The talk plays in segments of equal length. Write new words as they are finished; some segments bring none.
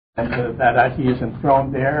And that as he is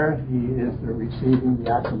enthroned there, he is receiving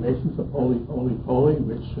the acclamations of holy, holy, holy,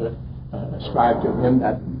 which ascribe to him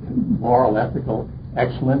that moral, ethical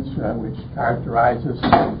excellence which characterizes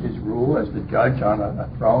his rule as the judge on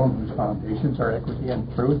a throne whose foundations are equity and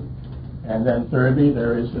truth. And then thirdly,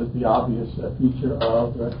 there is the obvious feature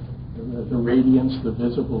of the radiance, the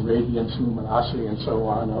visible radiance, luminosity, and so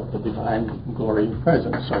on of the divine glory and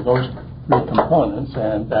presence. So those three components,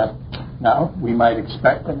 and now we might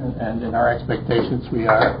expect, and in our expectations we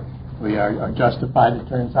are justified. It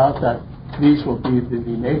turns out that these will be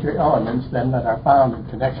the major elements then that are found in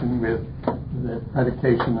connection with the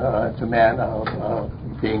predication to man of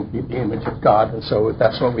being the image of God, and so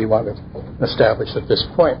that's what we want to establish at this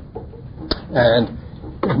point. And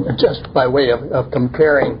just by way of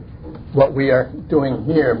comparing what we are doing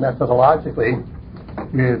here methodologically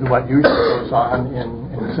with what usually goes on in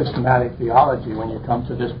systematic theology, when you come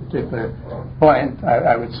to this particular point,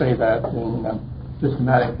 I would say that in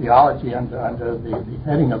systematic theology under the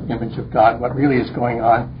heading of image of God, what really is going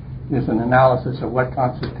on is an analysis of what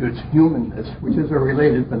constitutes humanness, which is a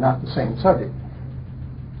related but not the same subject.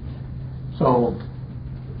 So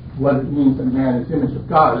what it means that man is image of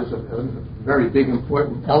God is a very big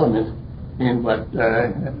important element in what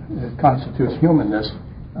constitutes humanness,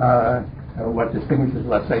 what distinguishes,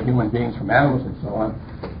 let's say, human beings from animals and so on.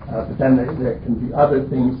 But then there can be other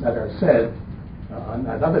things that are said on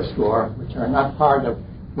that other score, which are not part of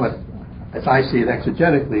what, as I see it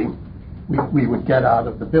exegetically, we would get out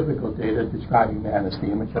of the biblical data describing man as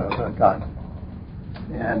the image of God.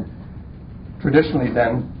 And traditionally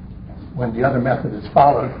then, when the other method is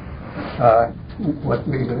followed, what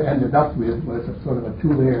we have ended up with was a sort of a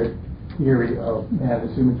two-layered theory of man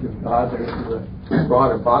as image of God. There's the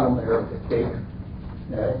broader bottom layer of the cake,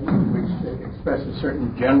 which expresses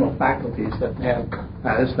certain general faculties that man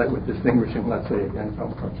has that would distinguish him, let's say, again,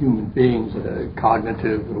 from human beings,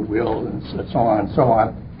 cognitive, will, and so on and so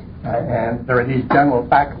on. And there are these general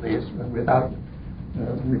faculties without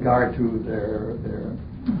regard to their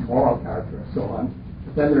moral character and so on.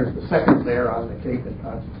 But then there's the second layer on the cake that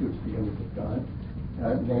constitutes the image of God,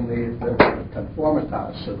 namely the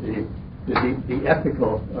conformitas, so the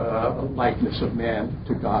ethical likeness of man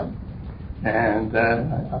to God. And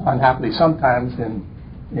unhappily, sometimes in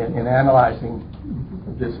analyzing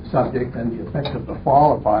this subject and the effect of the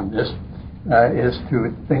fall upon this is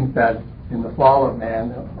to think that in the fall of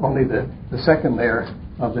man, only the second layer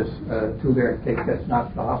of this two-layer cake gets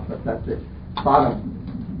knocked off, but that the bottom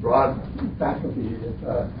broad faculty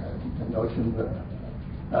notion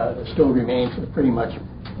still remains pretty much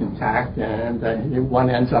intact, and one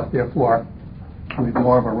ends up, therefore, with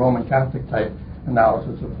more of a Roman Catholic type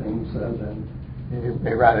analysis of things than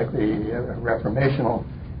a radically reformational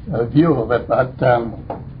view of it. But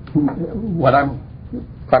what I'm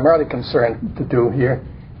primarily concerned to do here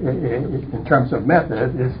in terms of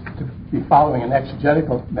method is to be following an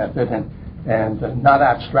exegetical method and not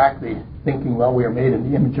abstractly thinking, well, we are made in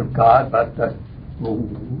the image of God, but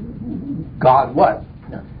God what?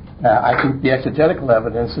 I think the exegetical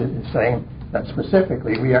evidence is saying that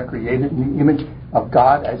specifically we are created in the image of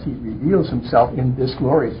God as he reveals himself in this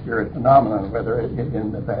glory spirit phenomenon, whether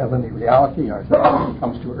in the heavenly reality or he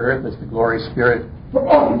comes to earth as the glory spirit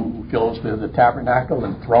who fills the tabernacle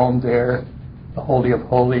enthroned there, the Holy of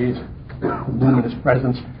Holies, the luminous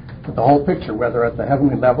presence. But the whole picture, whether at the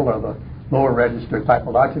heavenly level or the lower register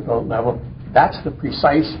typological level, that's the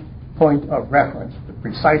precise point of reference,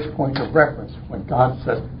 when God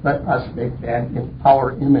says, let us make man in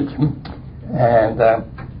our image. And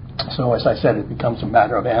so, as I said, it becomes a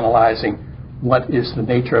matter of analyzing what is the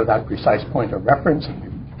nature of that precise point of reference, and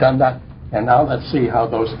we've done that. And now let's see how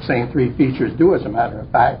those same three features do, as a matter of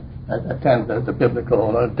fact, attend the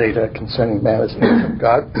biblical data concerning man as the image of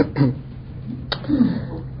God.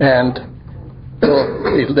 And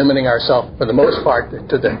we'll be limiting ourselves, for the most part,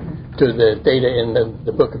 to the data in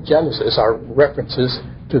the book of Genesis, are references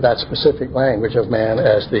to that specific language of man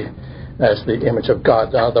as the image of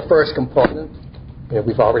God. Now, the first component,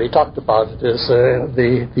 we've already talked about it, is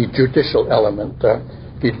the judicial element, the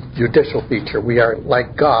judicial feature. We are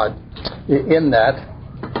like God in that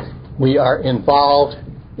we are involved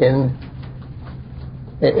in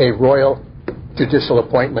a royal judicial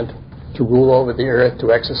appointment to rule over the earth,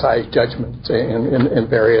 to exercise judgment in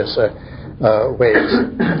various ways.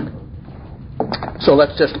 So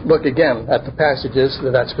let's just look again at the passages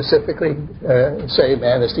that specifically say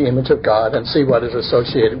man is the image of God, and see what is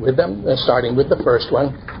associated with them, starting with the first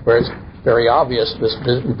one, where it's very obvious, this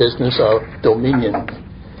business of dominion.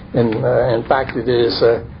 In fact, it is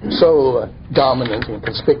so dominant and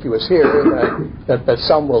conspicuous here that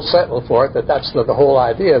some will settle for it, that's the whole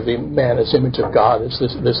idea of the man as image of God, is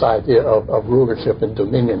this idea of rulership and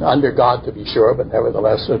dominion, under God to be sure, but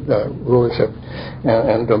nevertheless rulership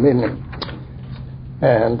and dominion.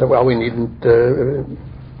 And, well, we needn't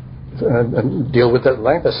deal with it at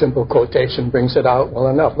length. A simple quotation brings it out well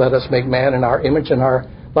enough. Let us make man in our image and our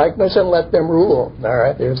likeness, and let them rule. All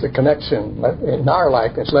right, there's the connection. In our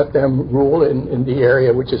likeness, let them rule in the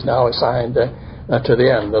area which is now assigned to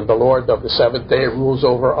them. The Lord of the seventh day rules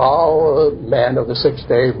over all. Man of the sixth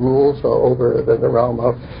day rules over the realm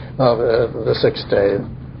of the sixth day,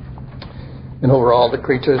 and over all the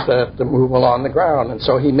creatures that move along the ground. And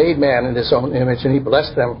so he made man in his own image, and he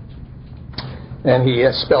blessed them. And he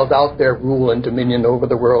has spelled out their rule and dominion over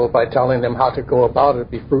the world by telling them how to go about it,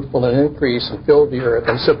 be fruitful and increase and fill the earth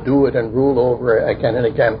and subdue it and rule over it again and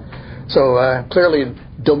again. So clearly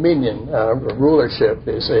dominion, rulership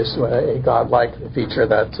is a godlike feature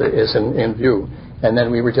that is in view. And then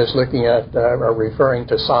we were just looking at, referring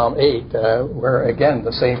to Psalm 8, where again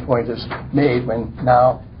the same point is made when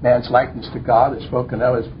now man's likeness to God is spoken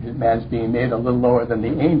of as man's being made a little lower than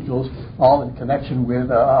the angels, all in connection with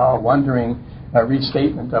wondering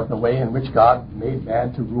restatement of the way in which God made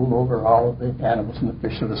man to rule over all of the animals and the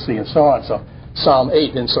fish of the sea and so on. So Psalm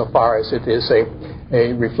 8, insofar as it is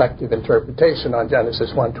a reflective interpretation on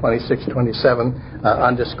Genesis 1:26-27,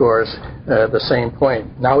 underscores the same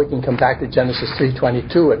point. Now we can come back to Genesis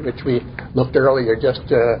 3:22, at which we looked earlier just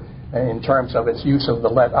in terms of its use of the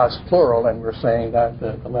let us plural, and we're saying that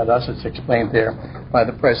the let us is explained there by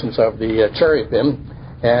the presence of the cherubim.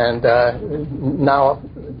 And now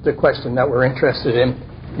the question that we're interested in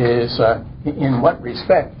is in what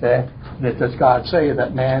respect does God say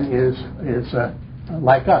that man is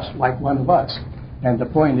like us, like one of us? And the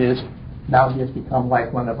point is, now he has become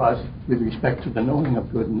like one of us with respect to the knowing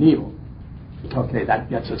of good and evil. Okay, that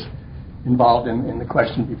gets us involved in the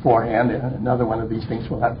question beforehand. Another one of these things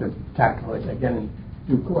we'll have to tackle again in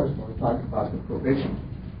due course when we talk about the probation.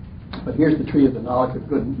 But here's the tree of the knowledge of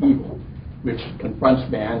good and evil, which confronts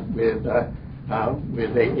man with a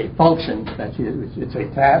function that it's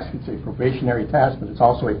a task, it's a probationary task, but it's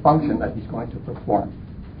also a function that he's going to perform.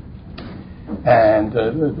 And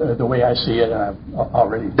the way I see it, I've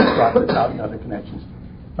already brought this out in other connections,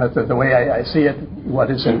 but the way I see it, what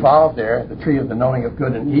is involved there, the tree of the knowing of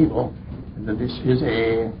good and evil, this is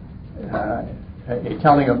a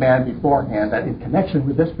telling of man beforehand that in connection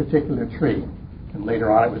with this particular tree, and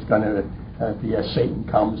later on it was going to be as Satan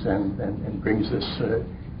comes and brings this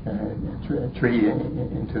tree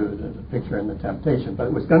into the picture in the temptation. But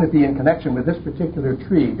it was going to be in connection with this particular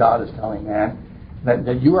tree, God is telling man,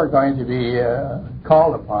 that you are going to be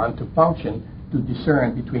called upon to function, to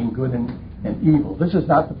discern between good and evil. This is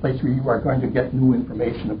not the place where you are going to get new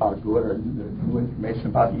information about good or new information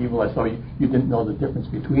about evil as though you didn't know the difference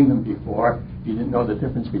between them before. If you didn't know the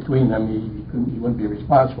difference between them, you wouldn't be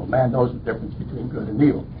responsible. Man knows the difference between good and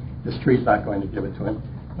evil. This tree is not going to give it to him.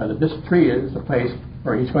 But this tree is a place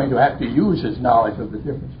where he's going to have to use his knowledge of the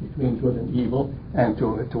difference between good and evil and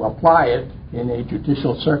to apply it in a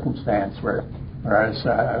judicial circumstance whereas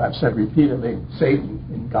I've said repeatedly, Satan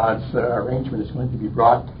in God's arrangement is going to be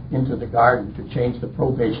brought into the garden to change the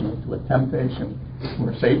probation into a temptation,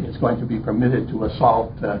 where Satan is going to be permitted to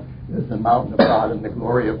assault the mountain of God and the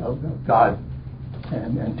glory of God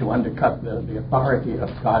and to undercut the authority of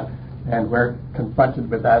God. And where confronted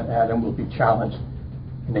with that, Adam will be challenged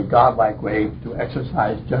in a godlike way to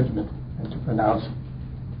exercise judgment and to pronounce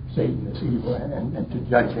Satan as evil and to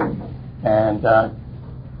judge him. And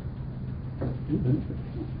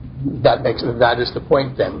that is the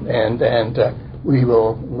point then. And we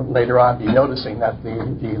will later on be noticing that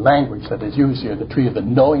the language that is used here, the tree of the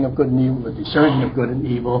knowing of good and evil, the discerning of good and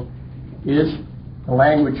evil, is the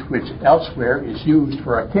language which elsewhere is used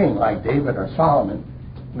for a king like David or Solomon,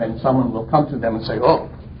 when someone will come to them and say, oh,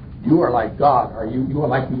 you are like God, or you are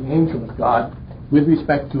like the angel of God with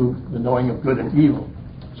respect to the knowing of good and evil,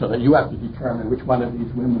 so that you have to determine which one of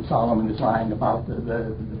these women Solomon is lying about,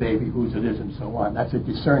 the baby, whose it is, and so on. That's a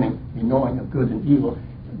discerning, a knowing of good and evil.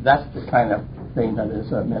 That's the kind of thing that is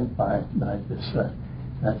meant by this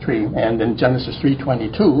tree. And in Genesis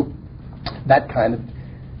 3:22, that kind of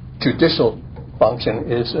judicial function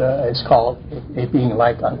is called a being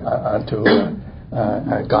like unto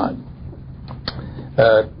God.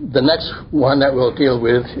 The next one that we'll deal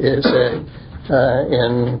with is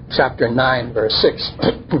in chapter 9, verse 6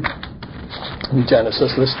 in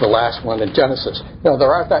Genesis. This is the last one in Genesis. Now, there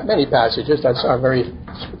aren't that many passages that are very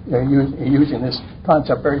using this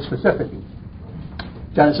concept very specifically.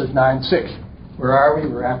 Genesis 9:6, Where are we?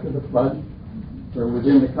 We're after the flood. We're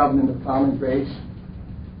within the covenant of common grace.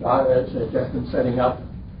 God has just been setting up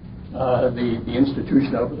the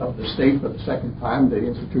institution of the state for the second time. The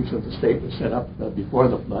institution of the state was set up before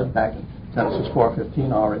the flood, back in Genesis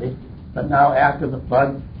 4:15 already. But now after the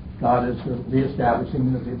flood, God is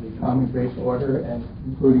reestablishing the common grace order, and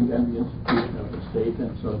including then the institution of the state.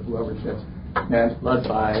 And so whoever sheds man's blood,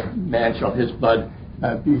 by man shall his blood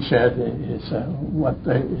be shed, is what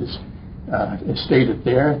is stated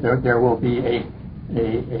there. There will be a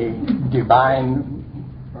divine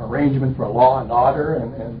arrangement for law and order,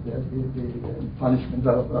 and the punishment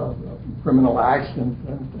of criminal acts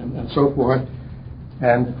and so forth.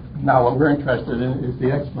 And now what we're interested in is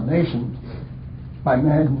the explanation. By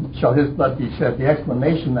man shall his blood be shed. The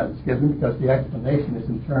explanation that is given, because the explanation is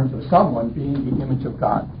in terms of someone being the image of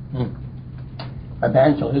God. By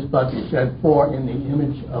man shall his blood be shed, for in the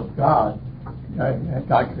image of God,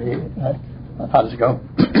 God created. How does it go?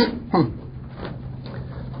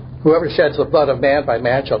 Whoever sheds the blood of man, by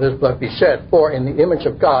man shall his blood be shed, for in the image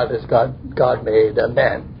of God is God made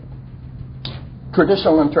man.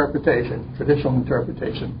 Traditional interpretation.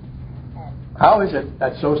 How is it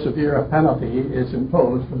that so severe a penalty is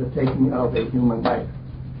imposed for the taking of a human life?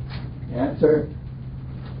 The answer: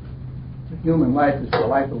 the human life is the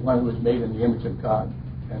life of one who is made in the image of God,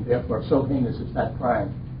 and therefore so heinous is that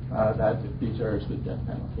crime that it deserves the death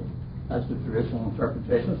penalty. That's the traditional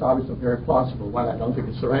interpretation. It's obviously a very plausible one. I don't think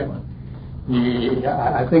it's the right one.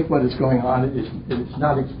 I think what is going on is it's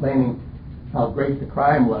not explaining how great the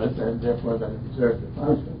crime was, and therefore that it deserved the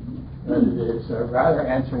punishment. But it is rather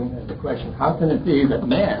answering the question: how can it be that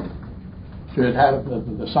man should have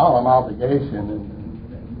the solemn obligation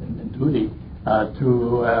and duty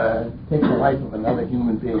to take the life of another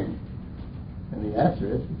human being? And the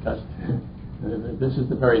answer is because this is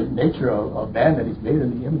the very nature of man, that he's made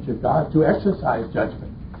in the image of God to exercise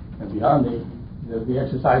judgment. And beyond the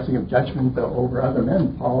exercising of judgment over other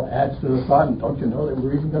men, Paul adds to the thought, and don't you know that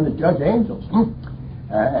we're even going to judge angels?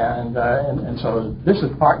 And so this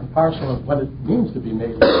is part and parcel of what it means to be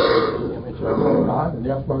made in the image of God, and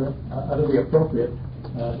therefore utterly appropriate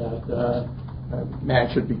that man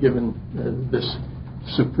should be given this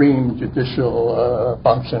supreme judicial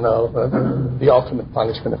function of the ultimate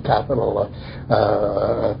punishment of capital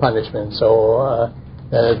punishment. So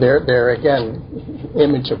there again,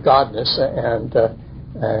 image of godness and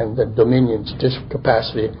the dominion, judicial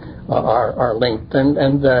capacity are linked.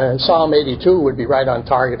 And Psalm 82 would be right on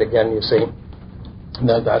target again, you see.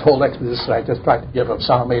 That whole exposition I just tried to give of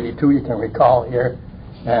Psalm 82, you can recall here.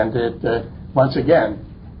 And it, once again,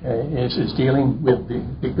 is dealing with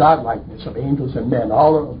the godlikeness of angels and men.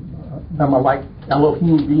 All of them are like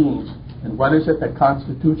Elohim beings. And what is it that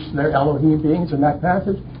constitutes their Elohim beings in that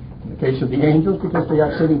passage? In the case of the angels, because they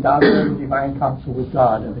are sitting down there in divine council with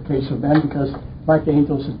God. In the case of men, because like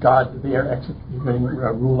angels is God, they are executing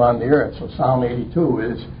rule on the earth. So Psalm 82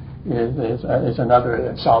 is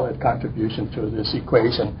another solid contribution to this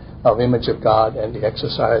equation of image of God and the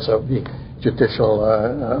exercise of the judicial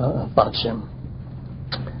function.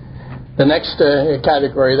 The next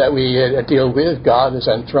category that we deal with, God is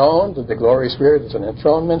enthroned, the glory spirit is an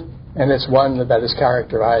enthronement, and it's one that is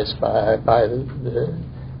characterized by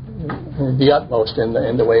the utmost in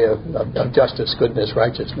the way of justice, goodness,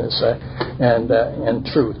 righteousness, and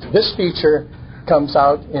truth. This feature comes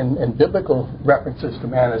out in biblical references to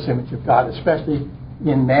man as image of God, especially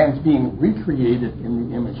in man's being recreated in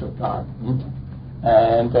the image of God.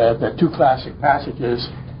 And the two classic passages,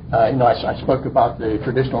 I spoke about the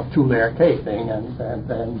traditional two-layer cake thing,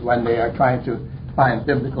 and when they are trying to find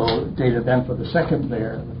biblical data then for the second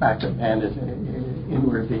layer, the fact that man is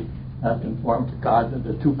inwardly conformed to God,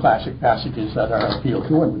 the two classic passages that are appealed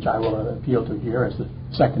to, and which I will appeal to here as the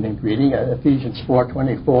second ingredient, Ephesians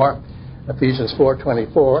 4:24,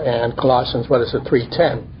 and Colossians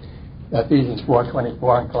 3:10. Ephesians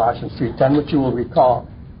 4:24 and Colossians 3:10, which you will recall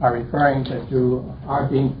are referring to our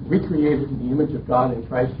being recreated in the image of God in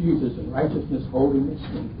Christ Jesus in righteousness, holiness,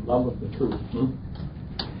 and love of the truth.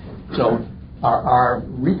 So our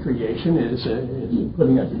recreation is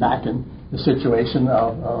putting us back in the situation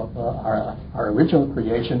of our original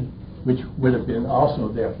creation, which would have been also,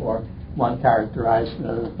 therefore, one characterized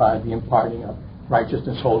by the imparting of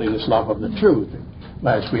righteousness, holiness, love of the truth.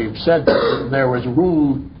 As we've said, there was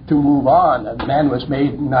room to move on. Man was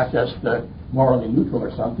made not just morally neutral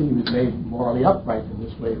or something. He was made morally upright in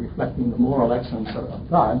this way, reflecting the moral excellence of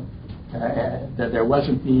God. That there was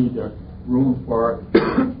indeed room for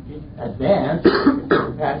advance.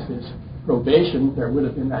 Past his probation, there would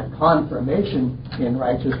have been that confirmation in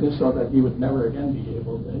righteousness so that he would never again be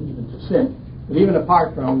able even to sin. But even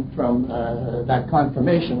apart from that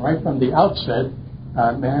confirmation, right from the outset,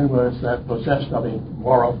 man was possessed of a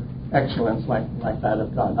moral excellence like that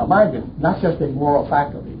of God. Now, mind you, not just a moral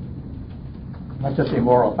faculty, but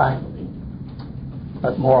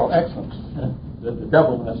moral excellence. The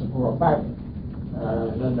devil has a moral faculty,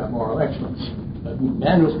 doesn't have moral excellence. But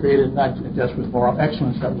man was created not just with moral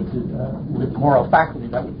excellence, but with moral faculty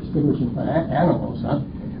that would distinguish him from animals.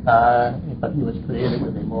 But he was created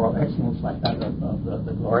with a moral excellence like that of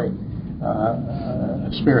the glory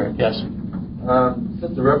spirit. Yes.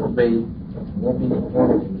 Since the reprobate won't be the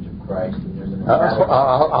form image of Christ, and there's an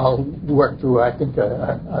I'll work through, I think,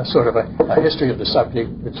 a sort of a history of the subject,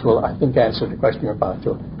 which will, I think, answer the question you're about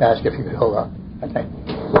to ask if you could hold on. Okay.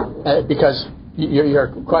 Because you're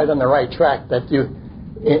quite on the right track that you,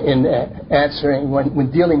 in answering, when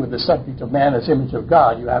dealing with the subject of man as image of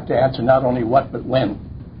God, you have to answer not only what, but when.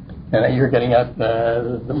 And you're getting at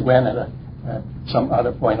the when at some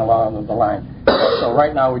other point along the line. So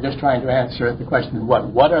right now we're just trying to answer the question,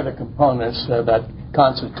 what are the components that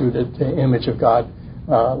constituted the image of God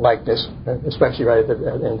like this, especially right at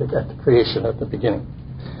the creation at the beginning.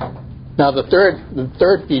 Now the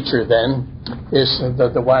third feature then is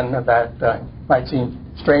the one that might seem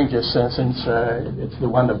strangest since it's the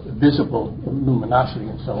one of visible luminosity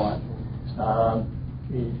and so on.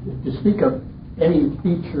 To speak of any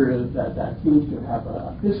feature that seems to have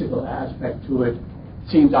a physical aspect to it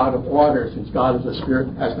seems out of order, since God is a spirit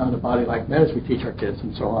and has not a body like man, as we teach our kids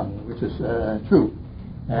and so on, which is true.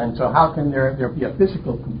 And so how can there be a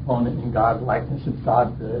physical component in God likeness if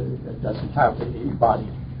God doesn't have a body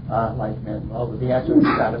like man? Well, the answer to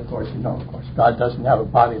that, of course, God doesn't have a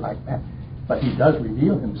body like man, but he does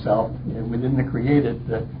reveal himself within the created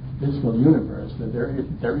visible universe. That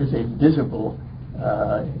there is a visible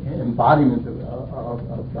embodiment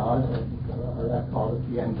of God, or that called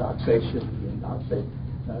it the endoxation,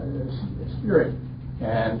 spirit,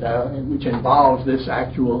 and which involves this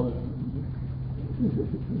actual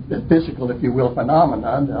physical, if you will,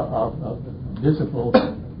 phenomenon of visible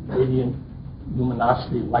radiant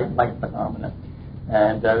luminosity, light phenomena,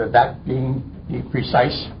 and that being the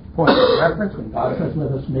precise point of reference when God says,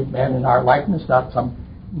 "Let us make man in our likeness," not some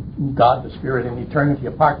God, the Spirit, in eternity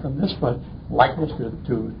apart from this, but likeness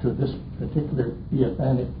to this particular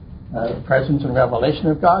theophanic presence and revelation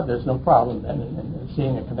of God. There's no problem then in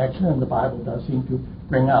seeing a connection, and the Bible does seem to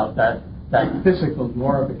bring out that physical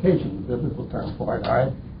glorification, the biblical term for it, all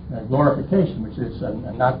right? Glorification, which is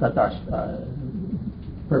not that our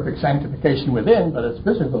perfect sanctification within, but it's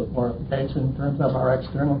physical glorification in terms of our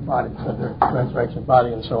external bodies, so the resurrection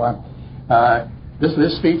body and so on.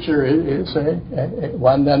 This feature is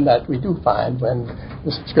one then that we do find when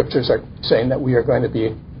the scriptures are saying that we are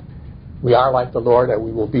like the Lord, and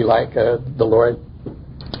we will be like the Lord.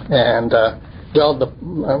 And a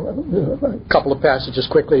couple of passages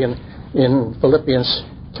quickly in Philippians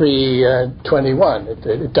 3:21.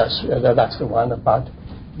 It does. That's the one about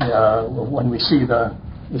when we see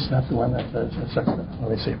is that the one that says? Let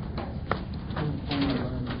me see.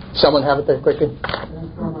 Someone have it there quickly.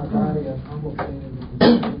 Transform our body of humble state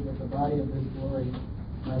with the body of His glory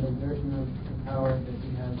by the exertion of the power that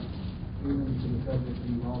He has given to the subject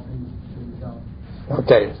in all things to Himself.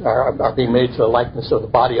 Okay, are being made to the likeness of the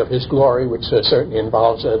body of His glory, which certainly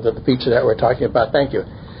involves the feature that we're talking about. Thank you.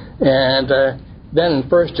 And then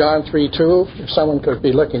 1 John 3:2, if someone could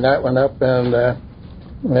be looking that one up and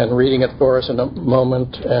reading it for us in a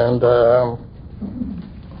moment. And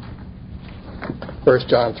 1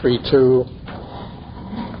 John 3:2.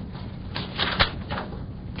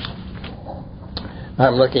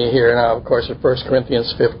 I'm looking here now, of course, at 1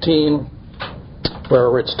 Corinthians 15,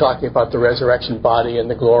 where it's talking about the resurrection body and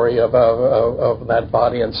the glory of that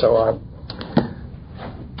body and so on.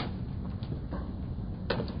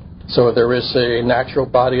 So there is a natural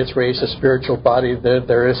body, it's raised a spiritual body.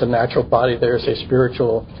 There is a natural body, there is a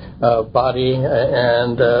spiritual body.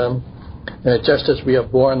 And just as we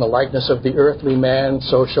have borne the likeness of the earthly man,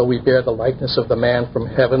 so shall we bear the likeness of the man from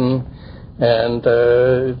heaven. And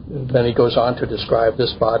then he goes on to describe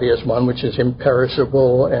this body as one which is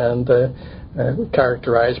imperishable and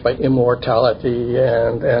characterized by immortality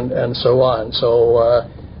and so on. So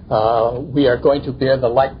we are going to bear the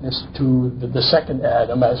likeness to the second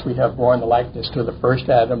Adam as we have borne the likeness to the first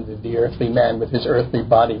Adam, the earthly man with his earthly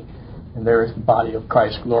body. And there is the body of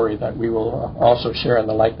Christ's glory that we will also share in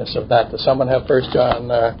the likeness of that. Does someone have 1 John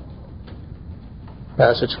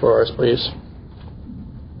passage for us, please?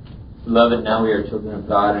 Beloved, now we are children of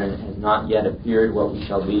God, and it has not yet appeared what we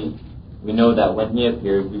shall be. We know that when He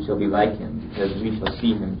appears, we shall be like Him, because we shall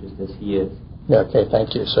see Him just as He is. Yeah, okay,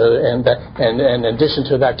 thank you. So, and in addition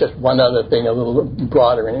to that, just one other thing, a little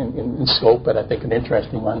broader in scope, but I think an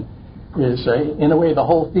interesting one, is in a way the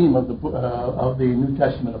whole theme of the New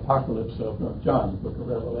Testament apocalypse of John, the book of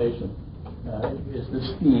Revelation, is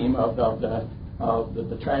this theme of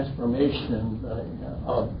the transformation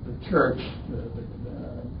of the church,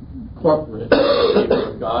 the corporate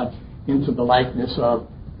of God, into the likeness of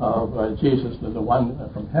Jesus, the one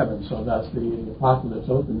from heaven. So that's the apocalypse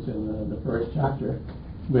opens in the first chapter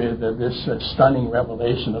with this stunning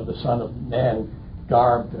revelation of the Son of Man,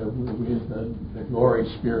 garbed with the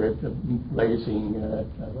glory spirit, blazing,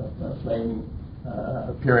 flaming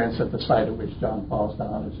appearance, at the sight of which John falls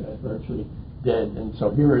down as virtually dead. And so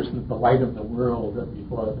here is the light of the world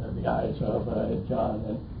before the eyes of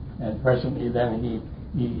John, and presently then he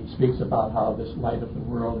speaks about how this light of the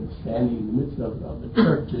world is standing in the midst of the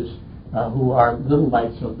churches, who are little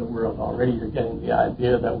lights of the world. Already you're getting the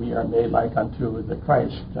idea that we are made like unto the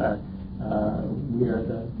Christ. We are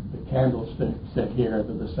the candlestick here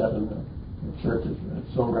to the seven churches,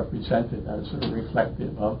 so represented as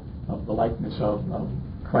reflective of the likeness of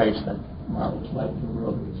Christ, that marvelous light of the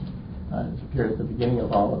world has appeared at the beginning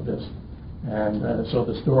of all of this. And so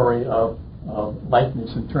the story of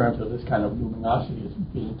likeness in terms of this kind of luminosity is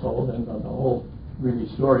being told, and the whole really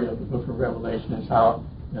story of the book of Revelation is how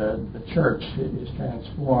the church is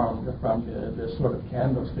transformed from this sort of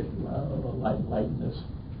candlestick lightness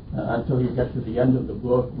until you get to the end of the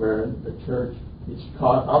book, where the church is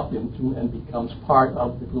caught up into and becomes part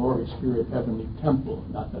of the glory spirit heavenly temple.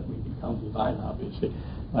 Not that we become divine, obviously,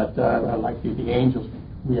 but like the angels,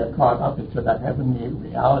 we are caught up into that heavenly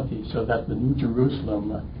reality, so that the New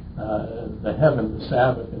Jerusalem, the heaven, the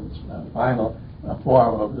Sabbath, in its final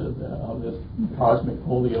form of this cosmic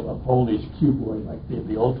holy of holies cuboid, like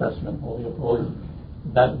the Old Testament holy of holies,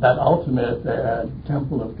 that ultimate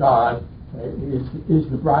temple of God is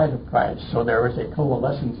the bride of Christ. So there is a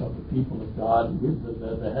coalescence of the people of God with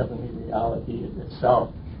the heavenly reality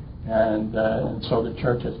itself. And so the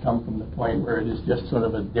church has come from the point where it is just sort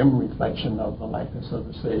of a dim reflection of the likeness of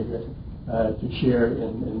the Savior, to share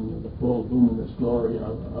in the full luminous glory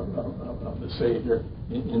of the Savior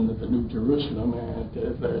in the New Jerusalem.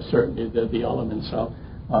 And there are certainly the elements of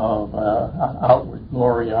outward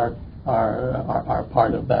glory are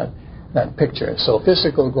part of that picture. So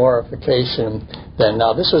physical glorification, then.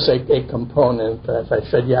 Now this was a component, as I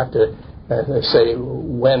said, you have to say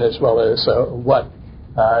when as well as what.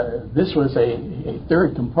 This was a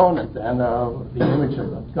third component then of the image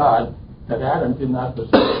of God that Adam did not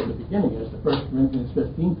possess in the beginning. As the 1 Corinthians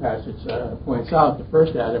 15 passage points out, the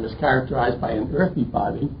first Adam is characterized by an earthy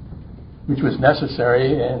body, which was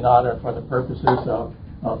necessary in order for the purposes of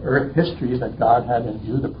earth history that God had in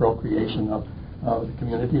view, the procreation of the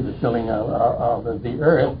community, the filling of the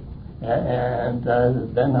earth. And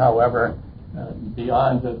then, however,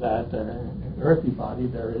 beyond that earthy body,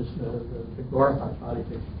 there is the glorified body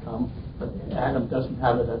to come. But Adam doesn't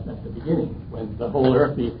have it at the beginning. When the whole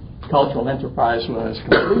earthly cultural enterprise was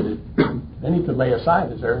completed, then he could lay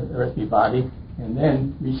aside his earthly body and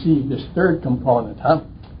then receive this third component.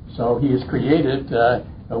 So he is created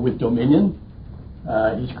with dominion,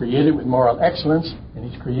 he's created with moral excellence, and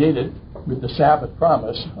he's created with the Sabbath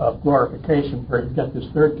promise of glorification, where you get this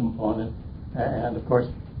third component. And of course,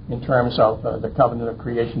 in terms of the covenant of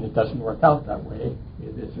creation, it doesn't work out that way.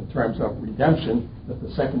 It is in terms of redemption that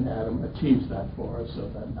the second Adam achieves that for us, so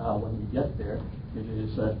that now when we get there, it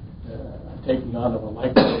is taking on of a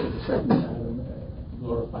likeness to the second Adam,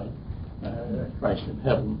 glorified Christ in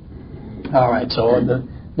heaven. All right, so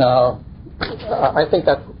now I think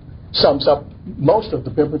that sums up most of the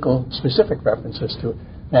biblical specific references to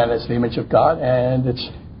man as the image of God, and it's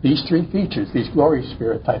these three features, these glory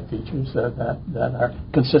spirit type features that are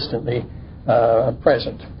consistently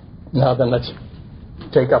present. Now then, let's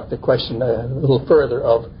take up the question a little further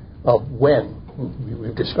of when.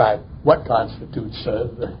 We've described what constitutes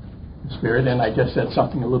the spirit, and I just said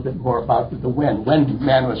something a little bit more about the when. When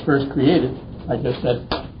man was first created, I just said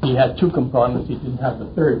he had two components. He didn't have the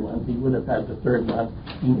third one. He would have had the third one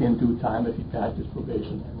in due time if he passed his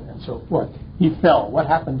probation and so forth. He fell. What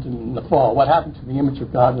happened in the fall? What happened to the image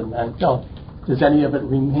of God when man fell? Does any of it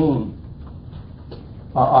remain?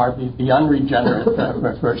 Are the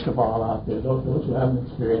unregenerate, first of all, out there, those who haven't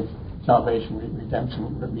experienced salvation,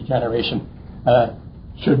 redemption, regeneration,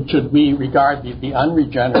 should we regard the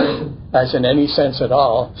unregenerate as in any sense at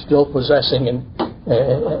all still possessing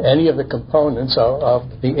any of the components of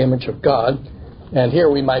the image of God? And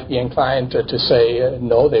here we might be inclined to say,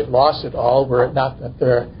 no, they've lost it all, were it not that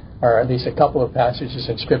there are at least a couple of passages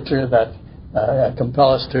in Scripture that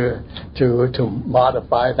compel us to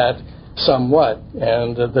modify that somewhat.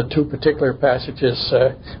 And the two particular passages,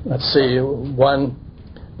 let's see, one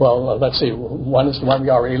is the one we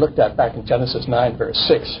already looked at back in Genesis 9, verse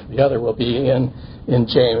 6. The other will be in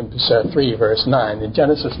James 3, verse 9. In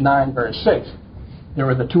Genesis 9, verse 6, there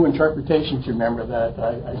were the two interpretations, you remember, that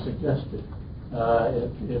I suggested.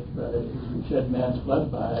 If you shed man's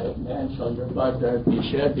blood, by man shall your blood be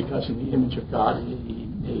shed, because in the image of God he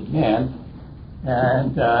made man.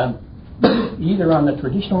 And either on the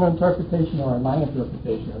traditional interpretation or on my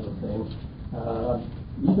interpretation of the thing,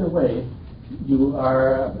 either way, you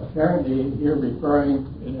are apparently here referring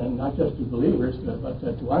not just to believers, but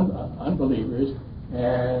to unbelievers,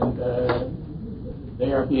 and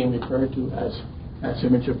they are being referred to as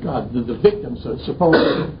image of God, the victim. So suppose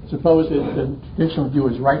that the traditional view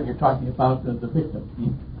is right, and you're talking about the victim.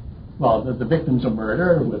 Well, the victim's a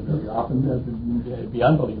murderer, would very often be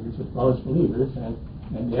unbelievers as well as believers,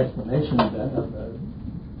 and the explanation then of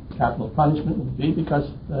capital punishment would be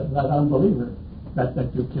because that unbeliever that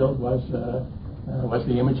you killed was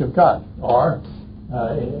the image of God. Or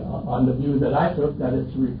on the view that I took, that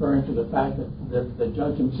it's referring to the fact that the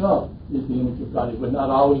judge himself is the image of God. It would not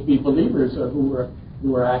always be believers who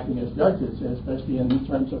were acting as judges, especially in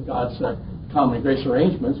terms of God's common grace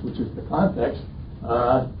arrangements, which is the context.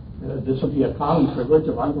 This will be a common privilege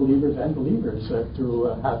of unbelievers and believers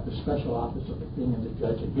to have the special office of the king and the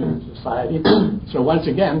judge in human society. So once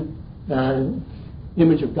again,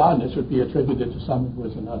 image of Godness would be attributed to someone who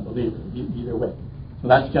was an unbeliever, either way. So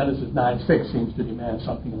that's Genesis 9:6 seems to demand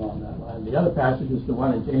something along that line. The other passage is the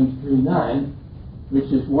one in James 3:9, which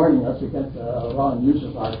is warning us against a wrong use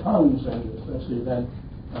of our tongues, and especially then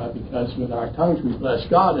because with our tongues we bless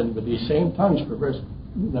God, and with these same tongues, perverse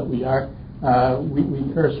that we are, we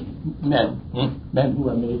curse men who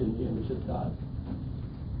are made in the image of God.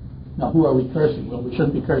 Now, who are we cursing? Well, we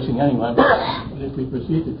shouldn't be cursing anyone, but if we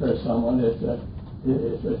proceed to curse someone, it's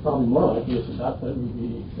probably more likely, is it not, that we'd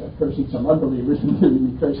be cursing some unbelievers and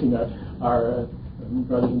we'd be cursing our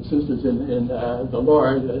brothers and sisters in the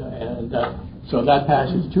Lord. And so that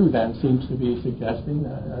passage, too, then, seems to be suggesting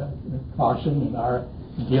caution in our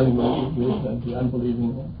dealing with the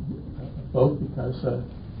unbelieving folk, because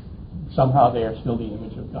somehow they are still the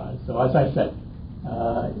image of God. So as I said,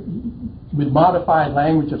 with modified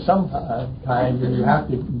language of some kind, you have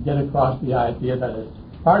to get across the idea that as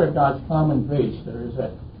part of God's common grace, there is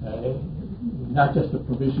not just the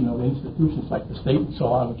provision of institutions like the state and so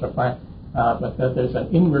on, which are fine, but that there's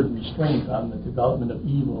an inward restraint on the development of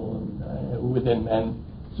evil within men,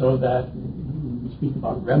 so that we speak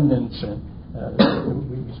about remnants, and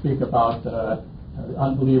we speak about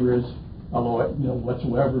unbelievers, although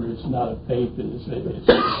whatsoever is not of faith is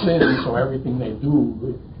sin, so everything they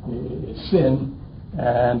do is sin.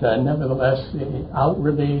 And nevertheless,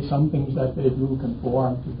 outwardly, some things that they do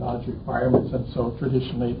conform to God's requirements, and so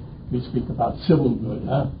traditionally we speak about civil good.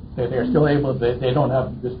 They're still able, they don't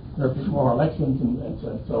have this perfect moral excellence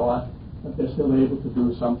and so on, but they're still able to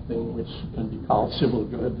do something which can be called civil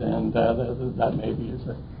good, and that maybe is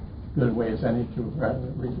a good way as any to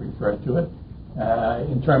refer to it.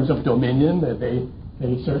 In terms of dominion,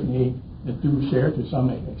 they certainly do share to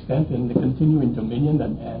some extent in the continuing dominion that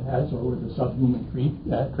man has over the subhuman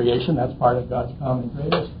creation. That's part of God's common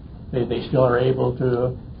grace. They still are able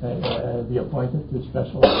to be appointed to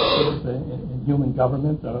special offices in human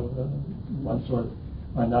government of one sort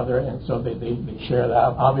or another, and so they share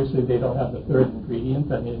that. Obviously, they don't have the third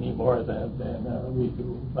ingredient any more than we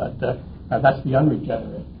do, but that's the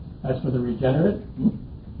unregenerate. As for the regenerate,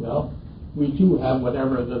 well, we too have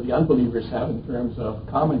whatever the unbelievers have in terms of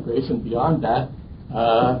common grace, and beyond that,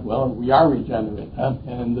 we are regenerate.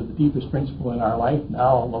 And the deepest principle in our life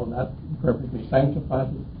now, although not perfectly sanctified,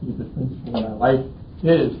 the deepest principle in our life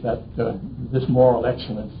is that this moral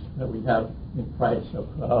excellence that we have in Christ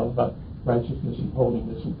of righteousness and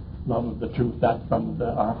holiness and love of the truth, that from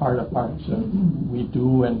our heart of hearts we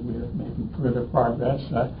do, and we're making further progress.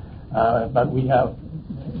 But we have,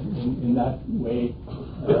 in that way,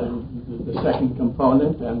 the second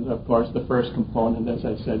component, and of course the first component, as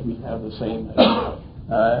I said, we have the same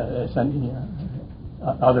as any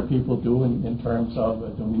other people do in terms of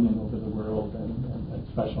dominion over the world and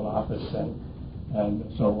special office and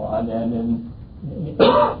so on. And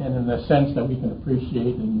in the sense that we can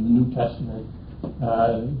appreciate in the New Testament,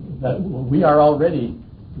 that we are already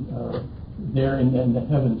there in the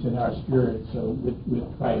heavens in our spirits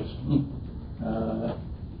with Christ.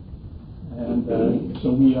 So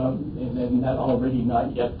we are in that already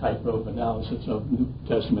not yet type of analysis of New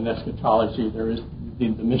Testament eschatology. There is the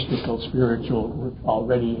mystical, spiritual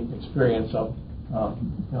already experience of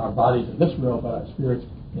our bodies in this world, but our spirits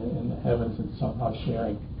in the heavens, and somehow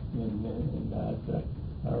sharing in that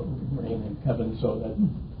reign in heaven, so that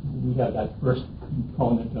we have that first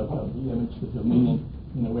component of the image, the dominion,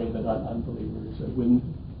 in a way that unbelievers wouldn't.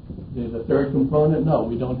 The third component, no,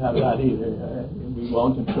 we don't have that either. We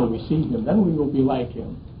won't until we see him. Then we will be like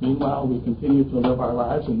him. Meanwhile, we continue to live our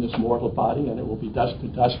lives in this mortal body, and it will be dust to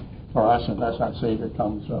dust for us unless our Savior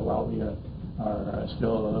comes while we are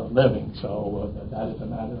still living. So that is a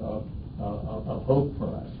matter of hope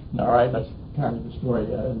for us. All right, let's carry the story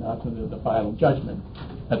now to the final judgment.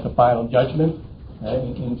 At the final judgment,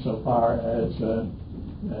 insofar as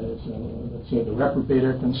let's say the reprobate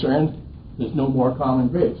are concerned, there's no more common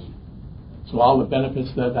grace. So all the benefits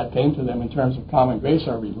that came to them in terms of common grace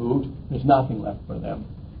are removed. There's nothing left for them.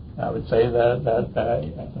 I would say that at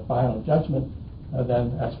the final judgment,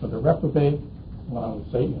 then as for the reprobate, along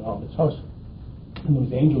with Satan and all his hosts, and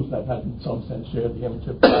those angels that had in some sense shared the image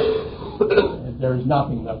of God, there is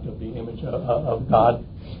nothing left of the image of God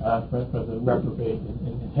for the reprobate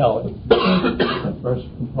in hell. The first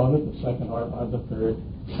component, the second, or the third.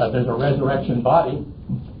 There's a resurrection body.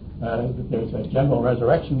 There's a general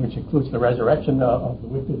resurrection, which includes the resurrection of the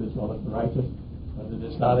wicked as well as the righteous. But it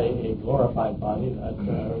is not a glorified body. That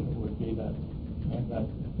would be that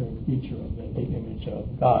third feature of the image of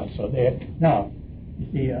God. So there. Now, you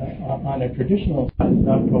see, on a traditional side, it's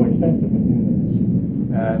not coextensive with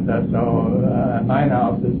humanness. And so, my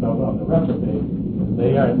analysis of the reprobate,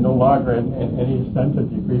 they are no longer in any sense or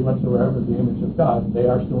degree whatsoever the image of God. They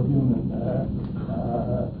are still human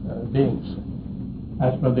beings.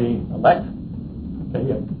 As for the elect, okay,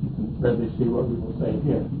 you can readily see what we will say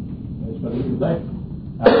here. As for the elect,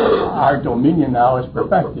 our dominion now is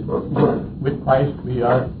perfected. With Christ, we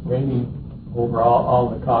are reigning over all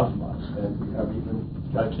the cosmos, and we have even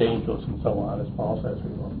judged angels and so on, as Paul says we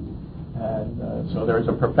will. And so there is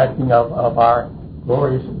a perfecting of our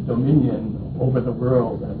glorious dominion over the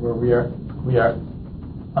world, and where we are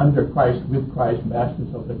under Christ, with Christ,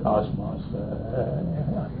 masters of the cosmos,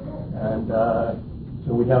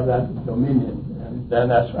 so we have that dominion. And then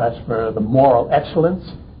as for the moral excellence,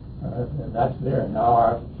 that's there. Now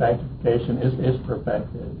our sanctification is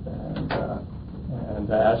perfected. And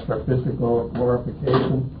as for physical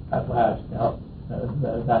glorification, at last, now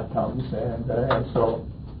that comes. And so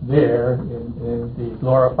there, in the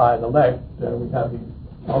glorified elect, we have the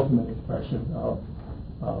ultimate expression of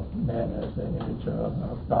man as the image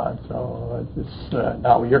of God. So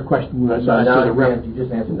now your question was as to the you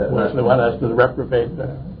just answered that. Was the one as to the reprobate,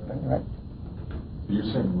 right? So you're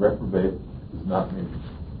saying reprobate does not mean.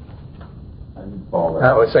 I didn't follow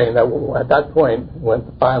that. I was saying that at that point, when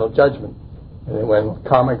the final judgment, and when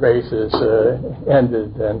common grace is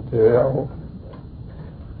ended, and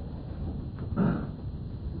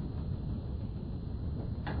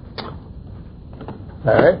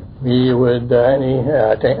all right, we would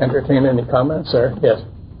entertain any comments, or yes?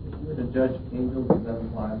 If you were to judge angels, does that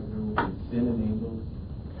imply that there will be sin in angels?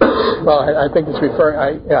 Well, I think it's referring.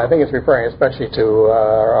 I think it's referring especially to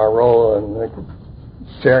our role in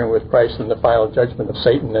sharing with Christ in the final judgment of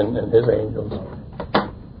Satan and his angels.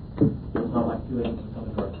 It's not like two angels come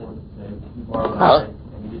into our court and say, "You borrowed our and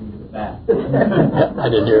you didn't give it back." I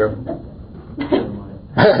didn't hear him.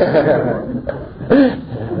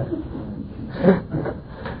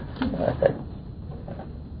 Okay.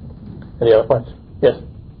 Any other points? Yes.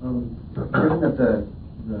 Given that the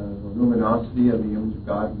luminosity of the image of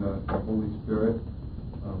God and the Holy Spirit,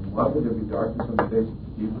 why would there be darkness on the face of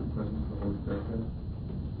the deep in the presence of the Holy Spirit?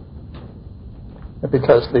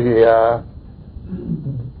 Because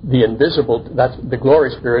the invisible, that's the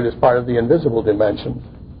glory spirit, is part of the invisible dimension,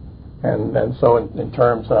 and so in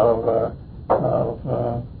terms of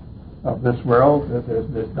this world,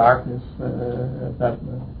 there's darkness.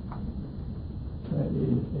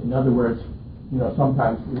 In other words,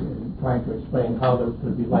 sometimes we're trying to explain how there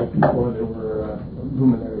could be light before there were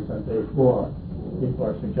luminaries on day 4. People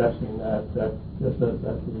are suggesting that just at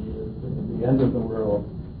the end of the world,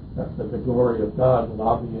 that the glory of God will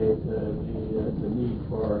obviate the need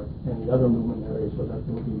for any other luminary, so that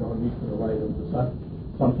there will be no need for the light of the sun.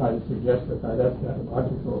 Sometimes suggest that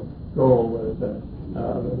eschatological goal was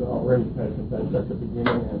already present at the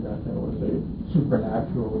beginning, and that there was a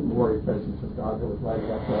supernatural glory presence of God that was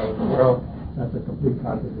lighting up the world. That's a complete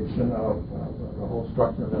contradiction of the whole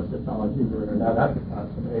structure of eschatology. We're not at the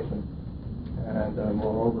consummation. And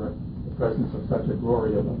moreover, the presence of such a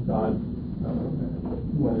glory of God,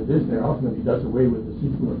 when it is there, ultimately does away with the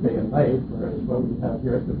sequence of day and night, whereas what we have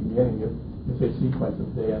here at the beginning is a sequence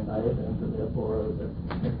of day and night, and therefore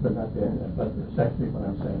it could not be. But essentially what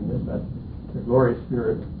I'm saying is that the glory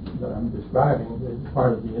spirit that I'm describing is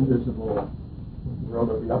part of the invisible world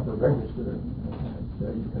of the upper register.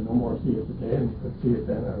 you can no more see it today and you could see it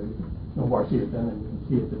then, or you can no more see it then and you can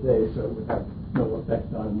see it today, so it would have no effect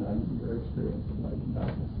on your experience of light and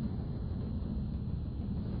darkness.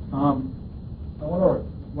 I wonder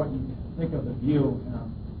what you think of the view.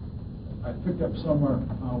 I picked up somewhere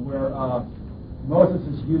where Moses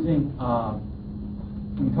is using,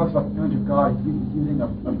 when he talks about the image of God, he's using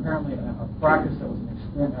apparently a practice that was an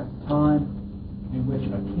extent at the time in which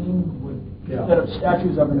a king would set up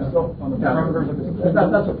statues of himself on the perimeters of his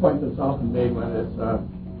kingdom. That's a point that's often made when it's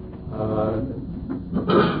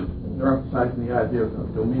they're emphasizing the idea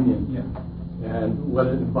of dominion. Yeah. And what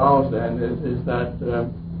it involves then is that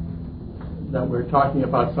that we're talking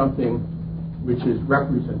about something which is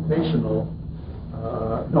representational.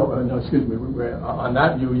 Excuse me. On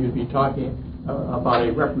that view, you'd be talking about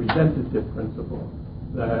a representative principle,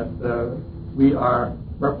 that we are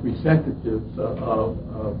representatives of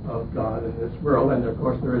God in this world, and of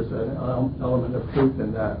course there is an element of truth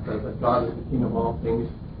in that God is the King of all things,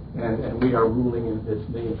 and we are ruling in His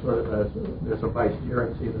name. Sort of there's a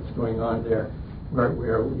vicegerency that's going on there, where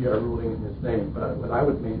we are ruling in His name. But what I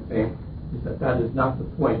would maintain is that is not the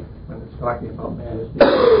point when it's talking about man as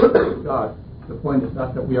being God. The point is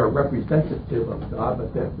not that we are representative of God,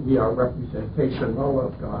 but that we are representational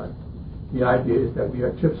of God. The idea is that we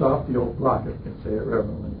are chips off the old block, if you can say it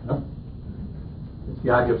reverently. It's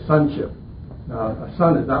the idea of sonship. Now, a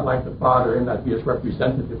son is not like the father in that he is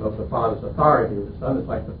representative of the father's authority. The son is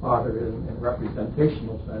like the father in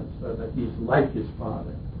representational sense, that he's like his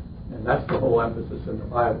father. And that's the whole emphasis in the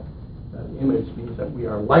Bible. That image means that we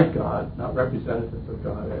are like God, not representatives of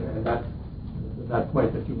God. And that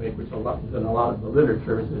point that you make, which is in a lot of the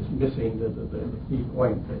literature, is missing the key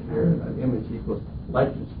point that here that image equals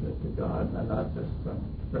likeness to God, and not just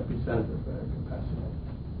representative capacity.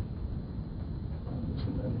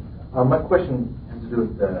 My question has to do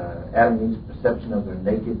with Adam and Eve's perception of their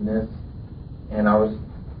nakedness, and I was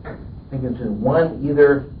thinking to one,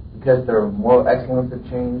 either because their moral excellence had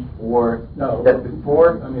changed, or that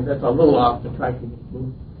before. I mean, that's a little off the track.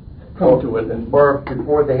 We'll come to it, or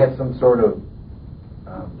before they had some sort of.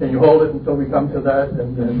 Can you hold it until we come to that?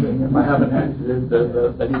 And if I haven't answered it,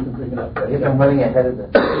 then you can bring it up. Yes, I'm running ahead of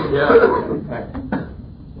this.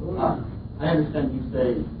 I understand you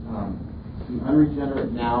say the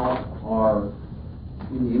unregenerate now are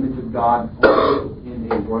in the image of God only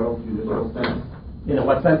in a royal judicial sense. In a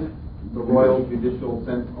what sense? The royal judicial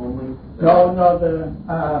sense only?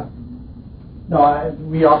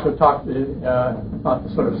 We also talked about the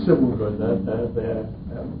sort of civil good that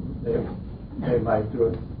they might do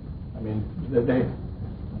it. I mean,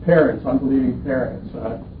 parents, unbelieving parents,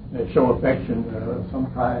 they show affection of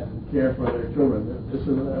some kind and care for their children. This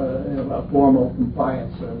is a formal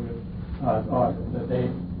compliance with God, that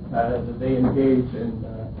they engage in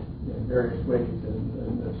various ways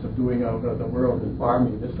in the subduing of the world and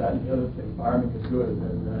farming, this, that, and the other thing. Farming is good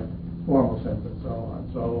in a formal sense and so on.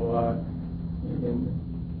 So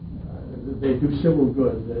they do civil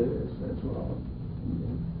good as well.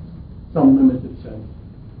 Some limited sense.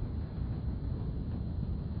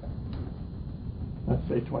 Let's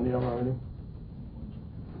say 20 already.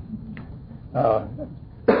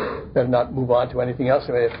 Better not move on to anything else.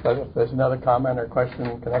 If there's another comment or question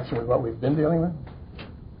in connection with what we've been dealing with.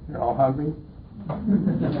 You're all hungry?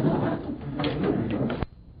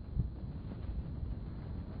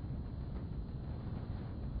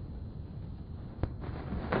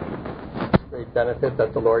 Great benefit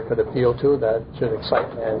that the Lord could appeal to that should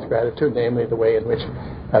excite man's gratitude, namely the way in which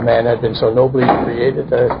a man had been so nobly created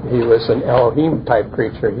that he was an Elohim type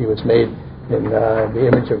creature. He was made in the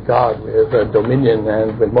image of God with dominion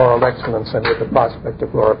and with moral excellence and with the prospect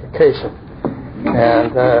of glorification.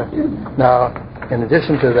 And now, in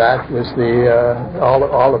addition to that, was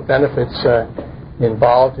all the benefits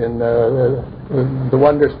involved in the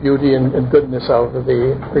wondrous beauty and goodness of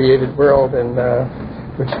the created world and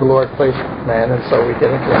which the Lord placed man, and so we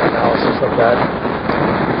get into an analysis of that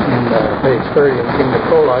in page 30 in Kingdom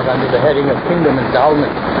Prologue under the heading of Kingdom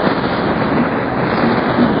Endowment.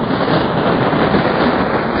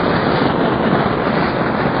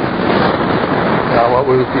 Now, what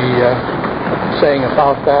we would be saying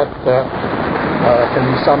about that can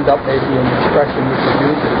be summed up maybe in the expression which we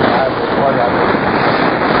use in the Bible before that,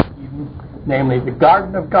 namely the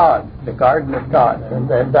Garden of God, the Garden of God. And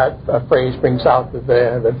then that phrase brings out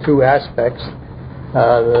the two aspects.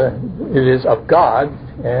 It is of God,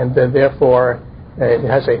 and therefore it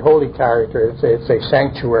has a holy character. It's a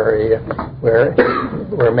sanctuary where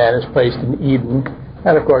man is placed in Eden.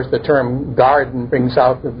 And of course the term garden brings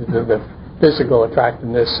out the physical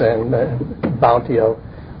attractiveness and bounty of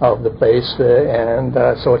of the place, and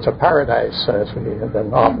so it's a paradise, as we have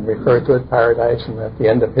been often referred to it, paradise, and at the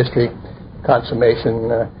end of history, consummation,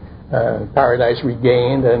 paradise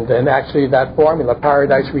regained, and actually that formula,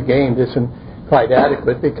 paradise regained, isn't quite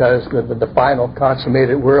adequate, because the final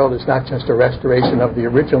consummated world is not just a restoration of the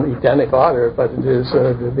original Edenic order, but it is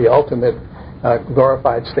the ultimate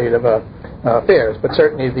glorified state of affairs. But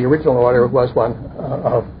certainly the original order was one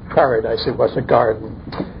of paradise. It was a garden.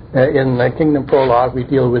 In the Kingdom Prologue, we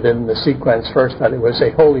deal with it in the sequence first that it was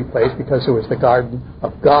a holy place because it was the garden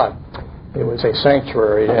of God. It was a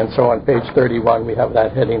sanctuary, and so on page 31 we have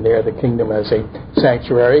that heading there, the kingdom as a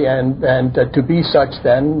sanctuary, and to be such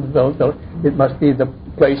then, it must be the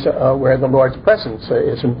place where the Lord's presence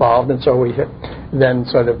is involved, and so we then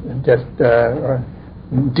sort of just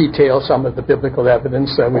detail some of the biblical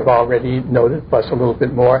evidence we've already noted, plus a little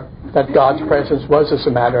bit more, that God's presence was, as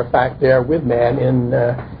a matter of fact, there with man in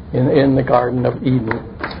the Garden of Eden.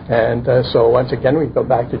 And so once again we go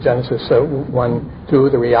back to Genesis 1:2,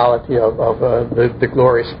 the reality of the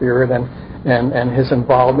glorious Spirit and His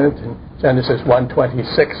involvement. In Genesis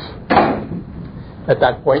 1:26, at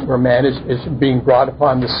that point where man is being brought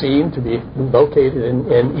upon the scene to be located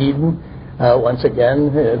in Eden. Once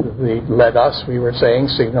again, the "let us," we were saying,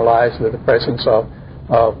 signalized the presence of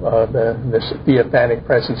this theophanic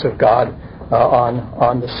presence of God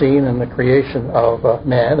on the scene and the creation of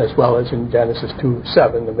man, as well as in Genesis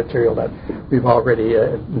 2:7, the material that we've already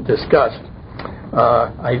discussed.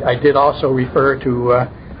 I did also refer to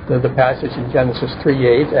the passage in Genesis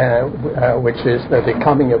 3:8, which is the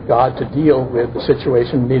coming of God to deal with the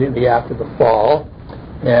situation immediately after the fall,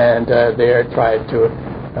 and there tried to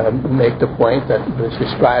make the point that is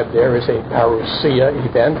described there as a parousia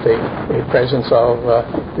event, a presence of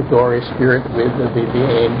the glorious Spirit with the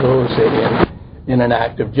angels in an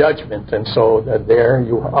act of judgment. And so there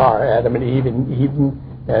you are, Adam and Eve in Eden,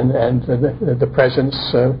 and the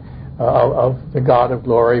presence of the God of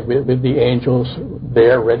glory with the angels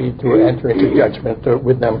there ready to enter into judgment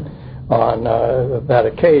with them on that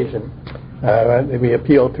occasion. We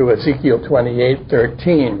appeal to Ezekiel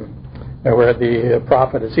 28:13. Where the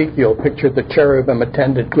prophet Ezekiel pictured the cherubim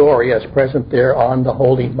attended glory as present there on the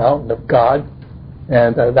holy mountain of God.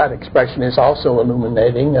 And that expression is also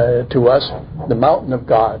illuminating to us the mountain of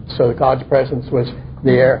God. So God's presence was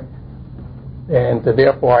there. And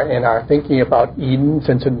therefore, in our thinking about Eden,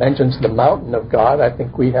 since it mentions the mountain of God, I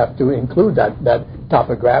think we have to include that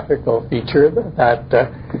topographical feature,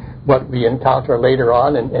 that what we encounter later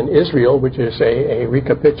on in Israel, which is a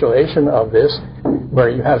recapitulation of this, where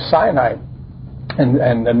you have Sinai,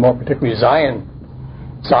 and more particularly Zion,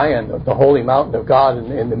 the holy mountain of God,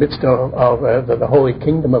 in the midst of the holy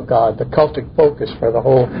kingdom of God, the cultic focus for the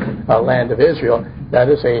whole land of Israel. That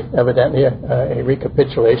is evidently a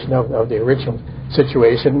recapitulation of the original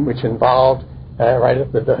situation, which involved right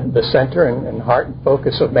at the center and heart and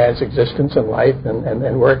focus of man's existence and life,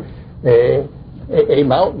 and work, a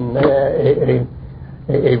mountain,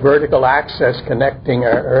 a vertical access connecting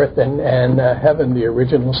earth and heaven, the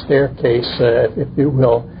original staircase, if you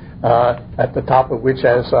will, at the top of which,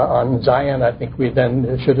 as on Zion, I think we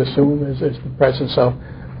then should assume is the presence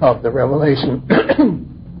of the revelation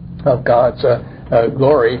of God's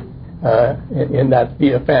glory in that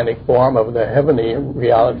theophanic form of the heavenly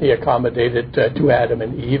reality accommodated to Adam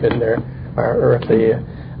and Eve in their earthly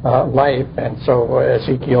life. And so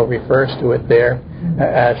Ezekiel refers to it there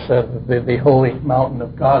as the holy mountain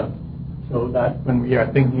of God. So that when we are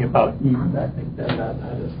thinking about Eden, I think that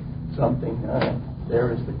is something.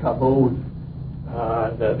 There is the kabod,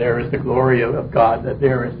 there is the glory of God, that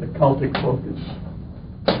there is the cultic focus.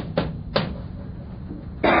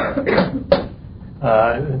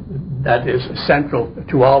 That is central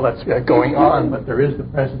to all that's going on, but there is the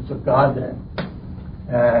presence of God there.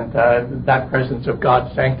 And that presence of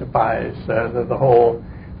God sanctifies the whole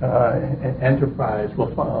enterprise.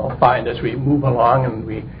 We'll find as we move along and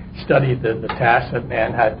we study the task that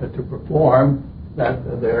man had to perform, that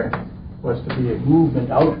there was to be a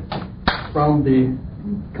movement out from the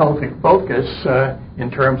cultic focus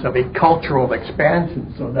in terms of a cultural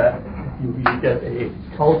expansion, so that you get a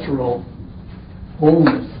cultural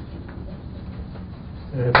wholeness.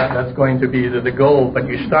 That's going to be the goal, but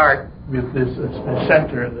you start with this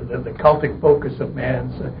center, the cultic focus of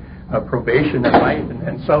man's probation and life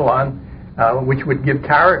and so on, which would give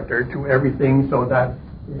character to everything, so that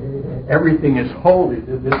everything is holy.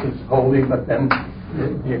 This is holy, but then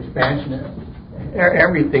the expansion,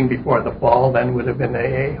 everything before the fall then would have been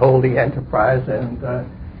a holy enterprise and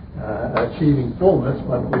achieving fullness,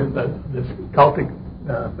 but with this cultic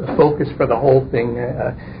focus for the whole thing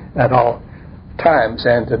at all times.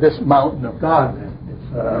 And this mountain of God, it's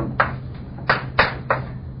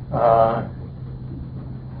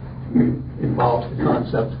involves the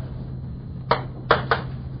concept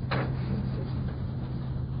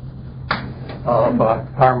of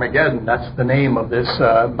Armageddon. That's the name of this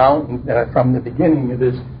mountain. From the beginning, it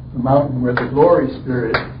is the mountain where the glory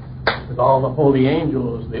spirit, with all the holy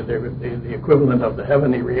angels, the equivalent of the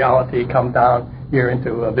heavenly reality, come down here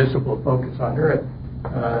into a visible focus on earth.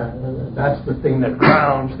 That's the thing that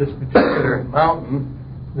crowns this particular mountain,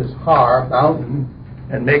 this Har mountain,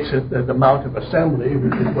 and makes it the Mount of Assembly,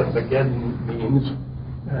 which is what Megiddon means.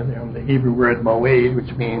 The Hebrew word moed,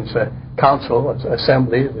 which means council,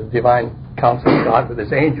 assembly, the divine council of God with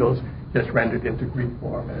his angels, just rendered into Greek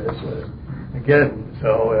form as Megiddon.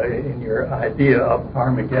 So in your idea of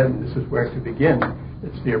Armageddon, this is where to begin.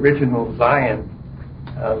 It's the original Zion.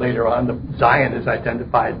 Later on, the Zion is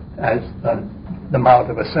identified as the Mount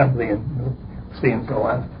of Assembly, and we'll see and so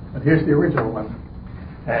on. But here's the original one.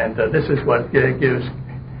 And this is what gives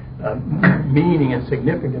meaning and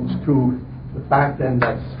significance to the fact then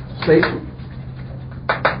that Satan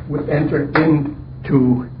would enter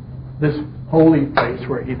into this holy place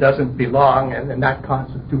where he doesn't belong, and that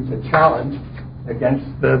constitutes a challenge against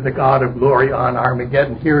the God of glory on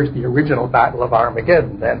Armageddon. Here's the original battle of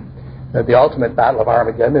Armageddon then. The ultimate battle of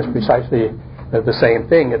Armageddon is precisely the same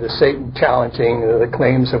thing. It is Satan challenging the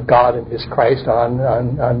claims of God and his Christ on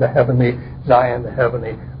the heavenly Zion, the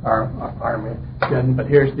heavenly Armageddon. But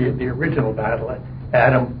here's the original battle.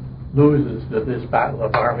 Adam loses this battle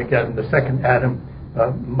of Armageddon. The second Adam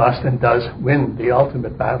must and does win the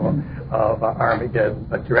ultimate battle of Armageddon.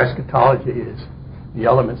 But your eschatology is the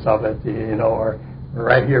elements of it, are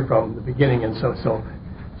right here from the beginning in so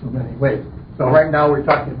many ways. So right now we're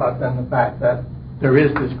talking about then the fact that there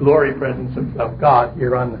is this glory presence of God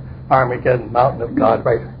here on the Armageddon mountain of God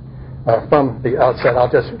right from the outset. I'll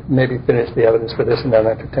just maybe finish the evidence for this and then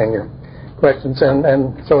entertain your questions.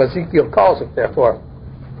 And so Ezekiel calls it, therefore,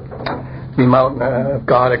 the mountain of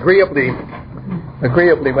God. Agreeably,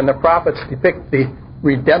 when the prophets depict the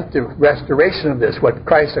redemptive restoration of this, what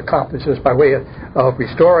Christ accomplishes by way of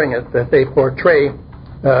restoring it, that they portray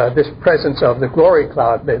this presence of the glory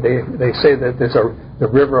cloud. They say that there's the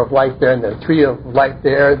river of light there and the tree of light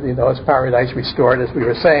there, it's paradise restored, as we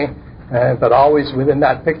were saying, but always within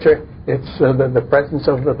that picture, it's the presence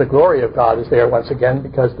of the glory of God is there once again,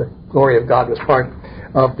 because the glory of God was part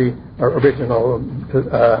of the original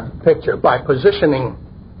picture. By positioning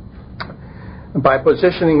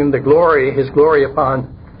the glory, his glory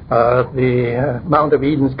upon the Mount of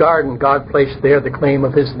Eden's garden, God placed there the claim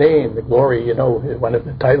of his name. The glory, one of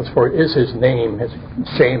the titles for it is his name, his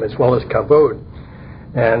shame as well as kavod,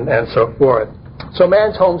 and so forth. So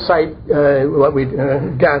man's home site, what we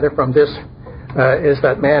gather from this is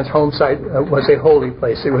that man's home site was a holy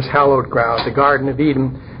place. It was hallowed ground. The Garden of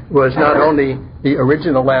Eden was not only the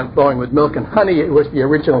original land flowing with milk and honey, it was the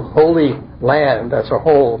original holy land as a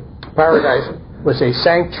whole. Paradise was a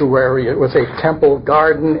sanctuary, it was a temple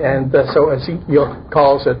garden, and so Ezekiel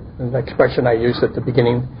calls it, an expression I used at the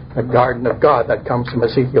beginning, the garden of God. That comes from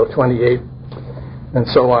Ezekiel 28, and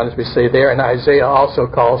so on, as we say there. And Isaiah also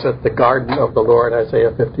calls it the garden of the Lord,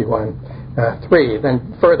 Isaiah 51:3.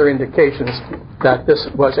 Then further indications that this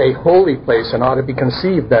was a holy place and ought to be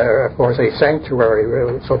conceived therefore as a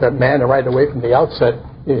sanctuary, so that man right away from the outset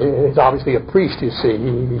is obviously a priest, you see.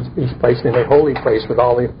 He's placed in a holy place with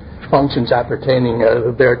all the functions appertaining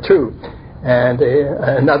thereto. And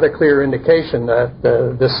another clear indication that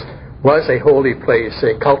this was a holy place,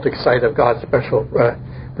 a cultic site of God's special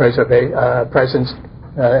presence.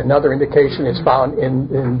 Another indication is found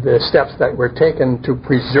in the steps that were taken to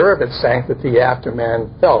preserve its sanctity after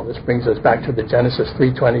man fell. This brings us back to the Genesis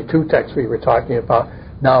 3:22 text we were talking about.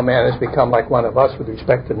 Now man has become like one of us with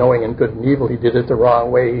respect to knowing in good and evil. He did it the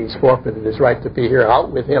wrong way. He's forfeited his right to be here.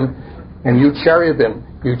 Out with him. And you cherubim,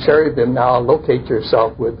 now locate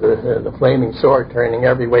yourself with the flaming sword turning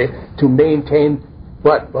every way to maintain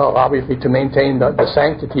what? Well, obviously to maintain the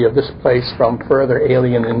sanctity of this place from further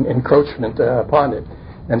alien encroachment upon it.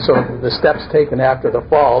 And so the steps taken after the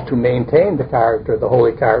fall to maintain the character, the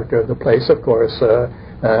holy character of the place, of course,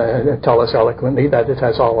 tell us eloquently that it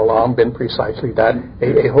has all along been precisely that,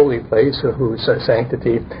 a holy place whose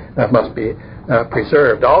sanctity must be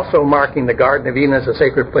preserved. Also marking the Garden of Eden as a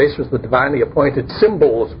sacred place was the divinely appointed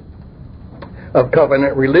symbols of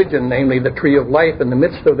covenant religion, namely the tree of life in the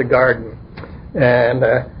midst of the garden. And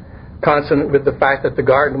consonant with the fact that the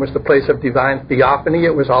garden was the place of divine theophany,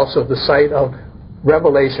 it was also the site of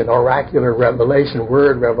revelation, oracular revelation,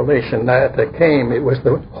 word revelation that came. It was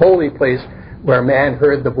the holy place where man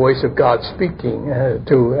heard the voice of God speaking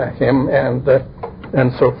to him,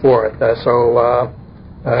 and so forth.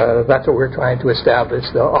 That's what we're trying to establish,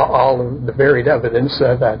 all of the varied evidence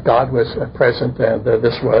that God was present and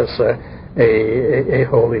this was a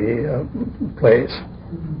holy place.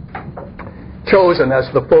 Chosen as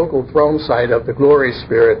the focal throne site of the glory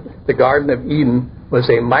spirit, the Garden of Eden was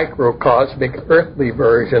a microcosmic earthly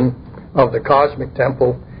version of the cosmic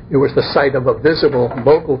temple. It was the site of a visible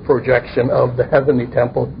local projection of the heavenly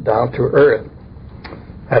temple down to earth.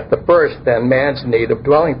 At the first, then, man's native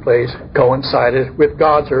dwelling place coincided with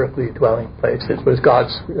God's earthly dwelling place. It was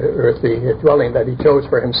God's earthly dwelling that he chose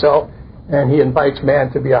for himself, and he invites man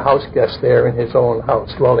to be a house guest there in his own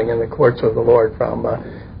house, dwelling in the courts of the Lord from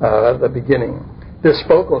the beginning. This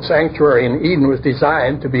focal sanctuary in Eden was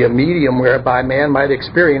designed to be a medium whereby man might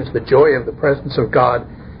experience the joy of the presence of God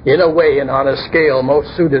in a way and on a scale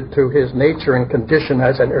most suited to his nature and condition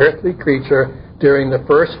as an earthly creature during the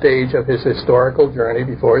first stage of his historical journey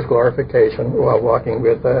before his glorification while walking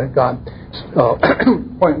with God.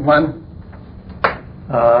 Point one,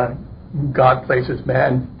 God places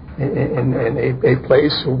man in a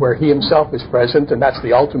place where he himself is present, and that's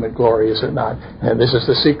the ultimate glory, is it not? And this is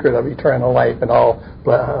the secret of eternal life and all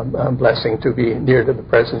blessing, to be near to the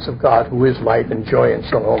presence of God, who is light and joy and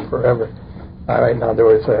shalom forever. All right, now there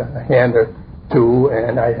was a hand or two,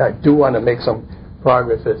 and I do want to make some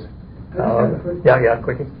progress.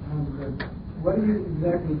 Quickly. What do you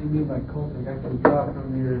exactly mean by cultic? I can draw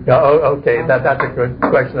from your... Okay, that's a good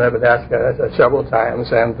question I've been asked several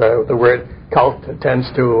times, and the word cult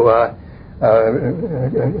tends to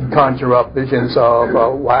conjure up visions of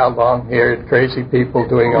wild, long-haired, crazy people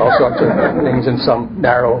doing all sorts of things in some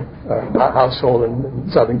narrow household in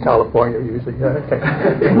Southern California, usually.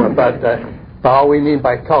 But all we mean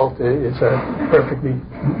by cult is a perfectly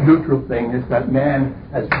neutral thing, is that man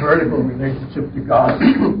has vertical relationship to God.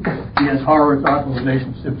 He has horizontal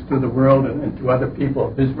relationships to the world and to other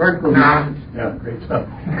people. His vertical relationship, great stuff.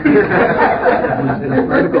 His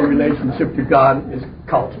vertical relationship to God is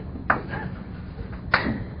cult.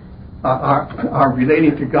 Our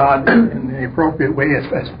relating to God in the appropriate way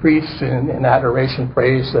as priests in adoration,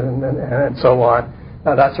 praise, and so on.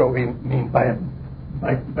 That's what we mean by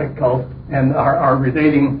cult. And our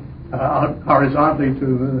relating horizontally to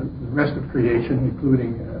the rest of creation,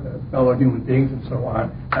 including fellow human beings and so on,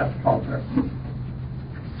 that's culture.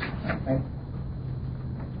 Okay.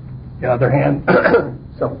 The other hand.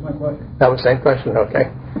 So my question. That was the same question. Okay.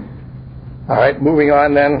 All right. Moving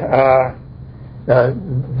on then.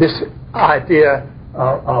 This idea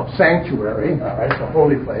of sanctuary, all right, so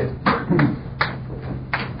holy place.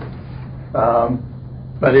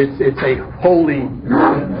 But it's a holy,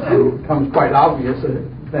 and it becomes quite obvious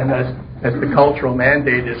then as the cultural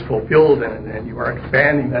mandate is fulfilled and you are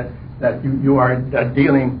expanding that you are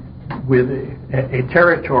dealing with a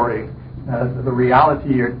territory. The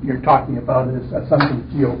reality you're talking about is something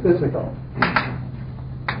geophysical.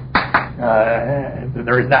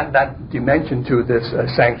 There is that dimension to this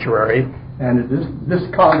sanctuary, and it is this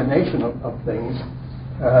combination of things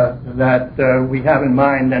that we have in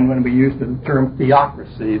mind then when we use the term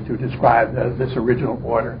theocracy to describe this original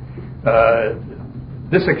order.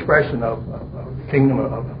 This expression of the kingdom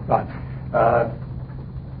of God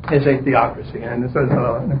is a theocracy, and this is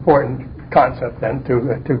an important concept then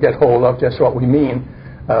to get hold of, just what we mean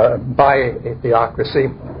by a theocracy.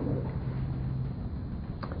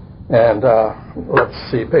 And let's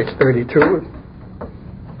see, page 32.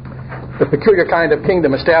 The peculiar kind of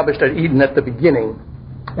kingdom established at Eden at the beginning,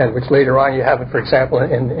 and which later on you have it, for example,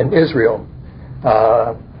 in Israel.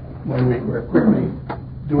 When we were quickly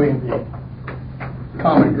doing the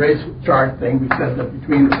common grace chart thing, we said that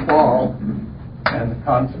between the fall and the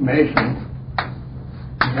consummation,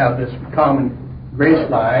 we have this common grace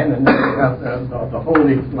line, and then we have the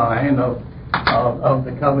holy line of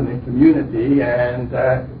the covenant community, and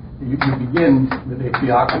you begin with a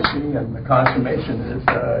theocracy, and the consummation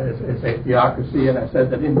is a theocracy. And I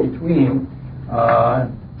said that in between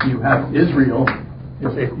you have Israel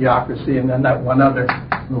is a theocracy, and then that one other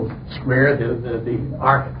little square, the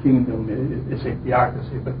Ark Kingdom, is a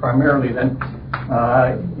theocracy. But primarily then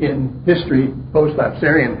in history,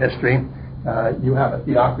 post-Lapsarian history, you have a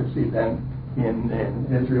theocracy then in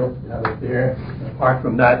Israel. You have it there. Apart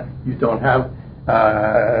from that, you don't have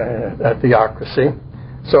a theocracy.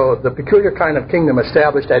 So the peculiar kind of kingdom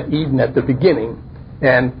established at Eden at the beginning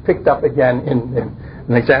and picked up again in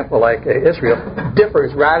an example like Israel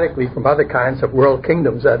differs radically from other kinds of world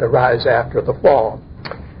kingdoms that arise after the fall.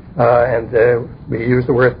 And we use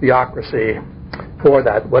the word theocracy for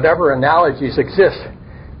that. Whatever analogies exist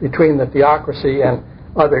between the theocracy and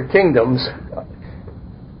other kingdoms,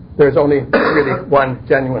 there's only really one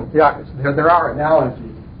genuine theocracy. There are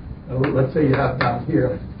analogies let's say you have down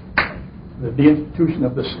here the institution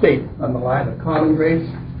of the state on the line of common grace.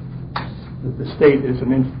 That the state is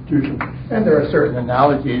an institution, and there are certain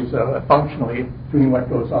analogies functionally between what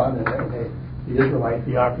goes on in the Israelite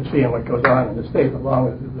theocracy and what goes on in the state, along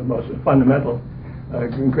with the most fundamental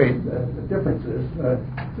great differences.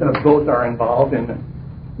 Both are involved in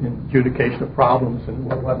adjudication of problems and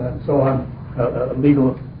whatnot, and so on,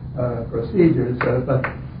 legal procedures. But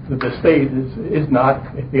the state is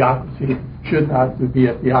not a theocracy, should not be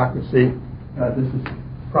a theocracy. This is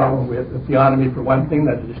a problem with the theonomy, for one thing,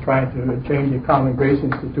 that it is trying to change a common grace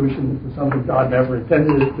institution into something God never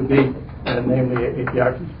intended it to be, namely a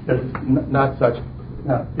theocracy. Because it's not such.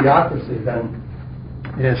 Theocracy, then,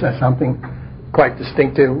 is something quite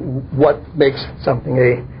distinctive. What makes something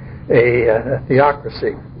a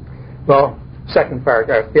theocracy? Well, second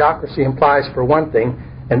paragraph, theocracy implies, for one thing,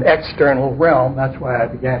 an external realm. That's why I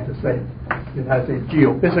began to say it has a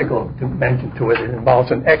geophysical dimension to it. It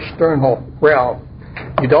involves an external realm.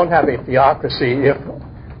 You don't have a theocracy if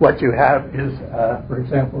what you have is, for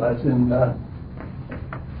example, as in,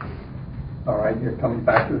 all right, here coming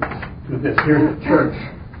back to this, here's the church.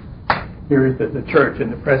 Here is the church in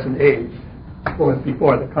the present age,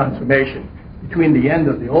 before the consummation, between the end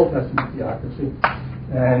of the Old Testament theocracy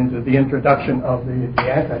and the introduction of the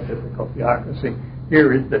anti-biblical theocracy.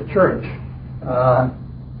 Here is the church.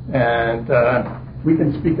 And we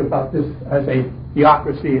can speak about this as a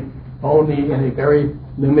theocracy only in a very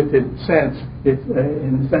limited sense. It's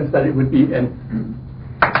in the sense that it would be an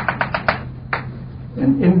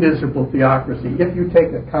invisible theocracy. If you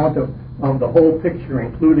take account of the whole picture,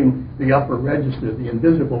 including the upper register, the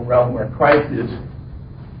invisible realm where Christ is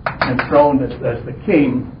enthroned as the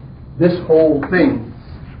king, this whole thing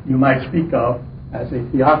you might speak of as a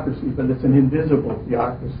theocracy, but it's an invisible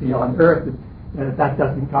theocracy on earth. That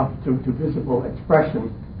doesn't constitute to visible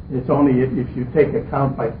expression. It's only if you take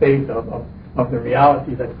account by faith of the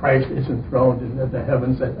reality that Christ is enthroned in the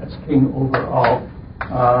heavens as king over all,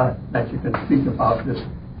 that you can speak about this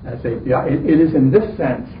as a theocracy. It is in this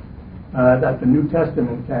sense that the New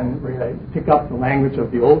Testament can really pick up the language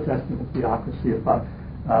of the Old Testament theocracy about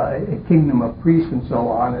a kingdom of priests and so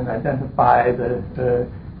on, and identify the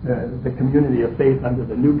community of faith under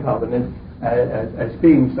the New Covenant as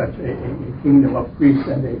being such a kingdom of priests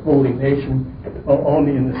and a holy nation,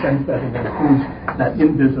 only in the sense that it includes that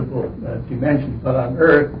invisible dimension. But on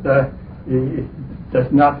earth, it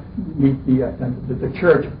does not meet the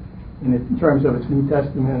church in terms of its New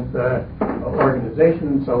Testament organization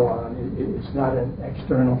and so on. It's not an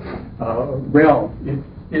external realm.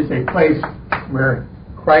 It is a place where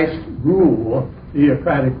Christ's rule,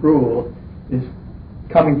 theocratic rule, is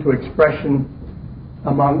coming to expression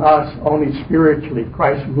among us only spiritually.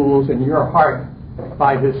 Christ rules in your heart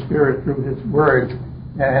by His Spirit through His Word.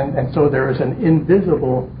 And so there is an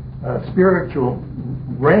invisible spiritual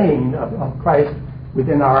reign of Christ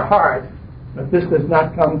within our heart. But this does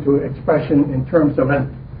not come to expression in terms of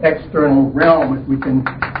an external realm, if we can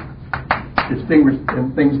distinguish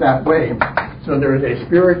things that way. So there is a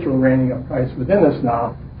spiritual reigning of Christ within us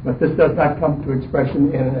now, but this does not come to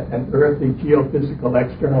expression in an earthly, geophysical,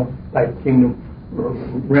 external type kingdom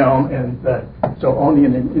realm, and so only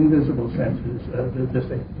in an invisible sense is this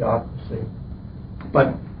a theocracy.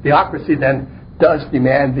 But theocracy then does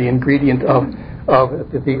demand the ingredient of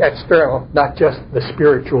the external, not just the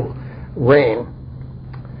spiritual reign.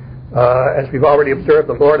 As we've already observed,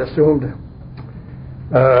 the Lord assumed,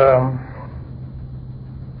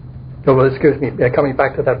 coming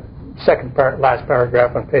back to that last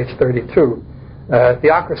paragraph on page 32,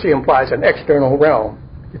 theocracy implies an external realm.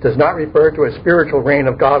 It does not refer to a spiritual reign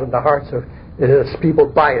of God in the hearts of His people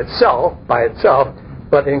by itself,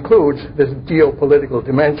 but includes this geopolitical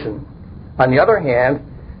dimension. On the other hand,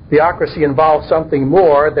 theocracy involves something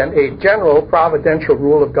more than a general providential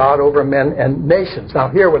rule of God over men and nations. Now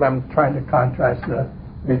here what I'm trying to contrast a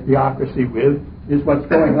theocracy with is what's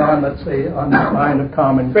going on, let's say, on the line of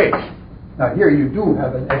common grace. Now here you do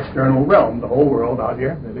have an external realm, the whole world out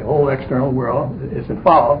here, the whole external world is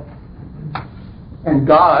involved. And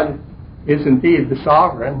God is indeed the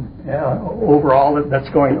sovereign over all that's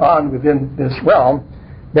going on within this realm.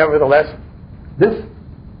 Nevertheless, this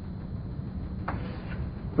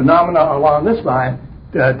phenomena along this line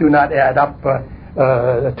do not add up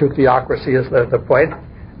to theocracy is the point,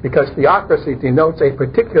 because theocracy denotes a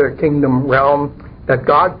particular kingdom realm that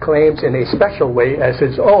God claims in a special way as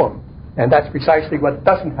His own. And that's precisely what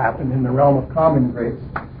doesn't happen in the realm of common grace.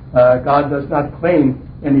 God does not claim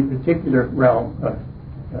any particular realm,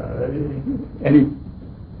 any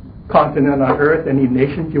continent on earth, any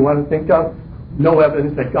nations you want to think of. No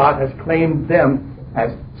evidence that God has claimed them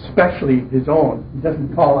as specially his own. He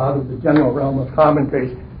doesn't call out of the general realm of common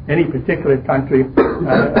grace any particular country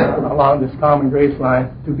along this common grace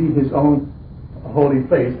line to be his own holy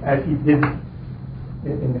place, as he did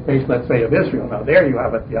in the case, let's say, of Israel. Now, there you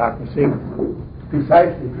have a theocracy,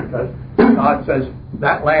 precisely because God says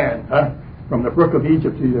that land, from the brook of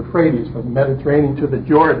Egypt to the Euphrates, from the Mediterranean to the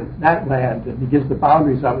Jordan, that land, and he gives the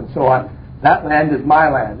boundaries of it and so on. That land is my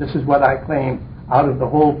land. This is what I claim out of the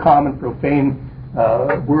whole common profane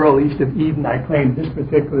world east of Eden. I claim this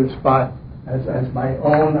particular spot as my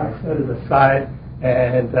own. I set it aside.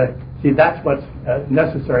 And see, that's what's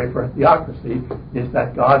necessary for a theocracy, is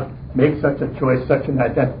that God makes such a choice, such an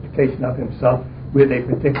identification of himself with a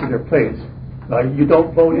particular place. You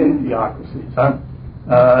don't vote in theocracies.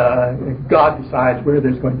 God decides where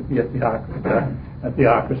there's going to be a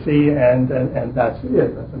theocracy, and that's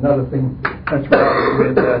it. That's another thing that's wrong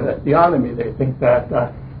with theonomy. They think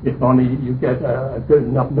that if only you get a good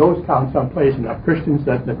enough nose count someplace, enough Christians,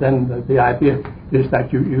 that then the idea is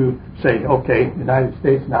that you say, okay, the United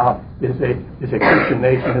States now is a Christian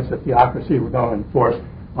nation, it's a theocracy, we're going to enforce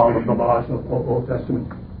all of the laws of Old Testament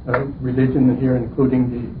religion here, including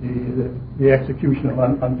the execution of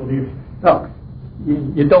unbelievers. No,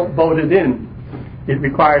 you don't vote it in. It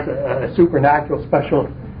requires a supernatural, special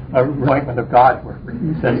appointment of God, where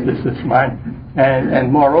he says, this is mine.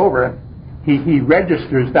 And moreover, he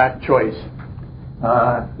registers that choice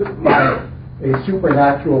by a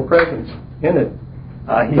supernatural presence in it.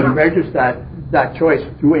 He registers that choice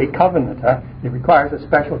through a covenant. It requires a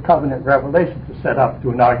special covenant revelation to set up,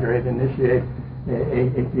 to inaugurate, initiate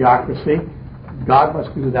a theocracy. God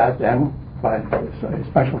must do that then by a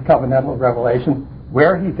special covenantal revelation.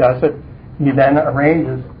 Where he does it, he then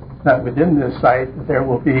arranges that within this site there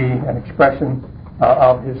will be an expression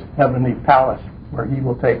of his heavenly palace, where he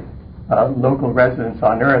will take local residence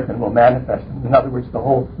on earth and will manifest it. In other words, the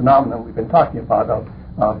whole phenomenon we've been talking about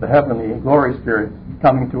of the heavenly glory spirit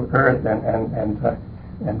coming to earth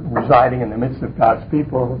and residing in the midst of God's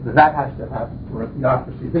people, that has to happen for a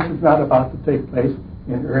theocracy. This is not about to take place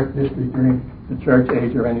in earth history during the church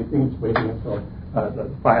age or anything. It's waiting until the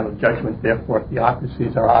final judgment. Therefore,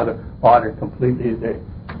 theocracies are out of order completely. They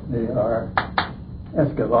are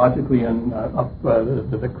eschatologically and up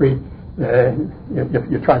the creek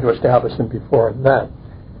if you're trying to establish them before that.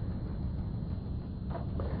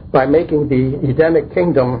 By making the Edenic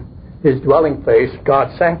kingdom his dwelling place,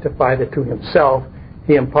 God sanctified it to himself.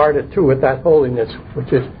 He imparted to it that holiness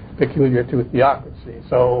which is peculiar to theocracy.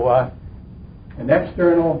 So an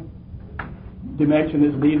external dimension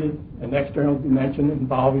is needed, an external dimension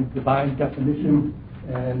involving divine definition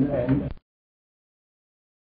and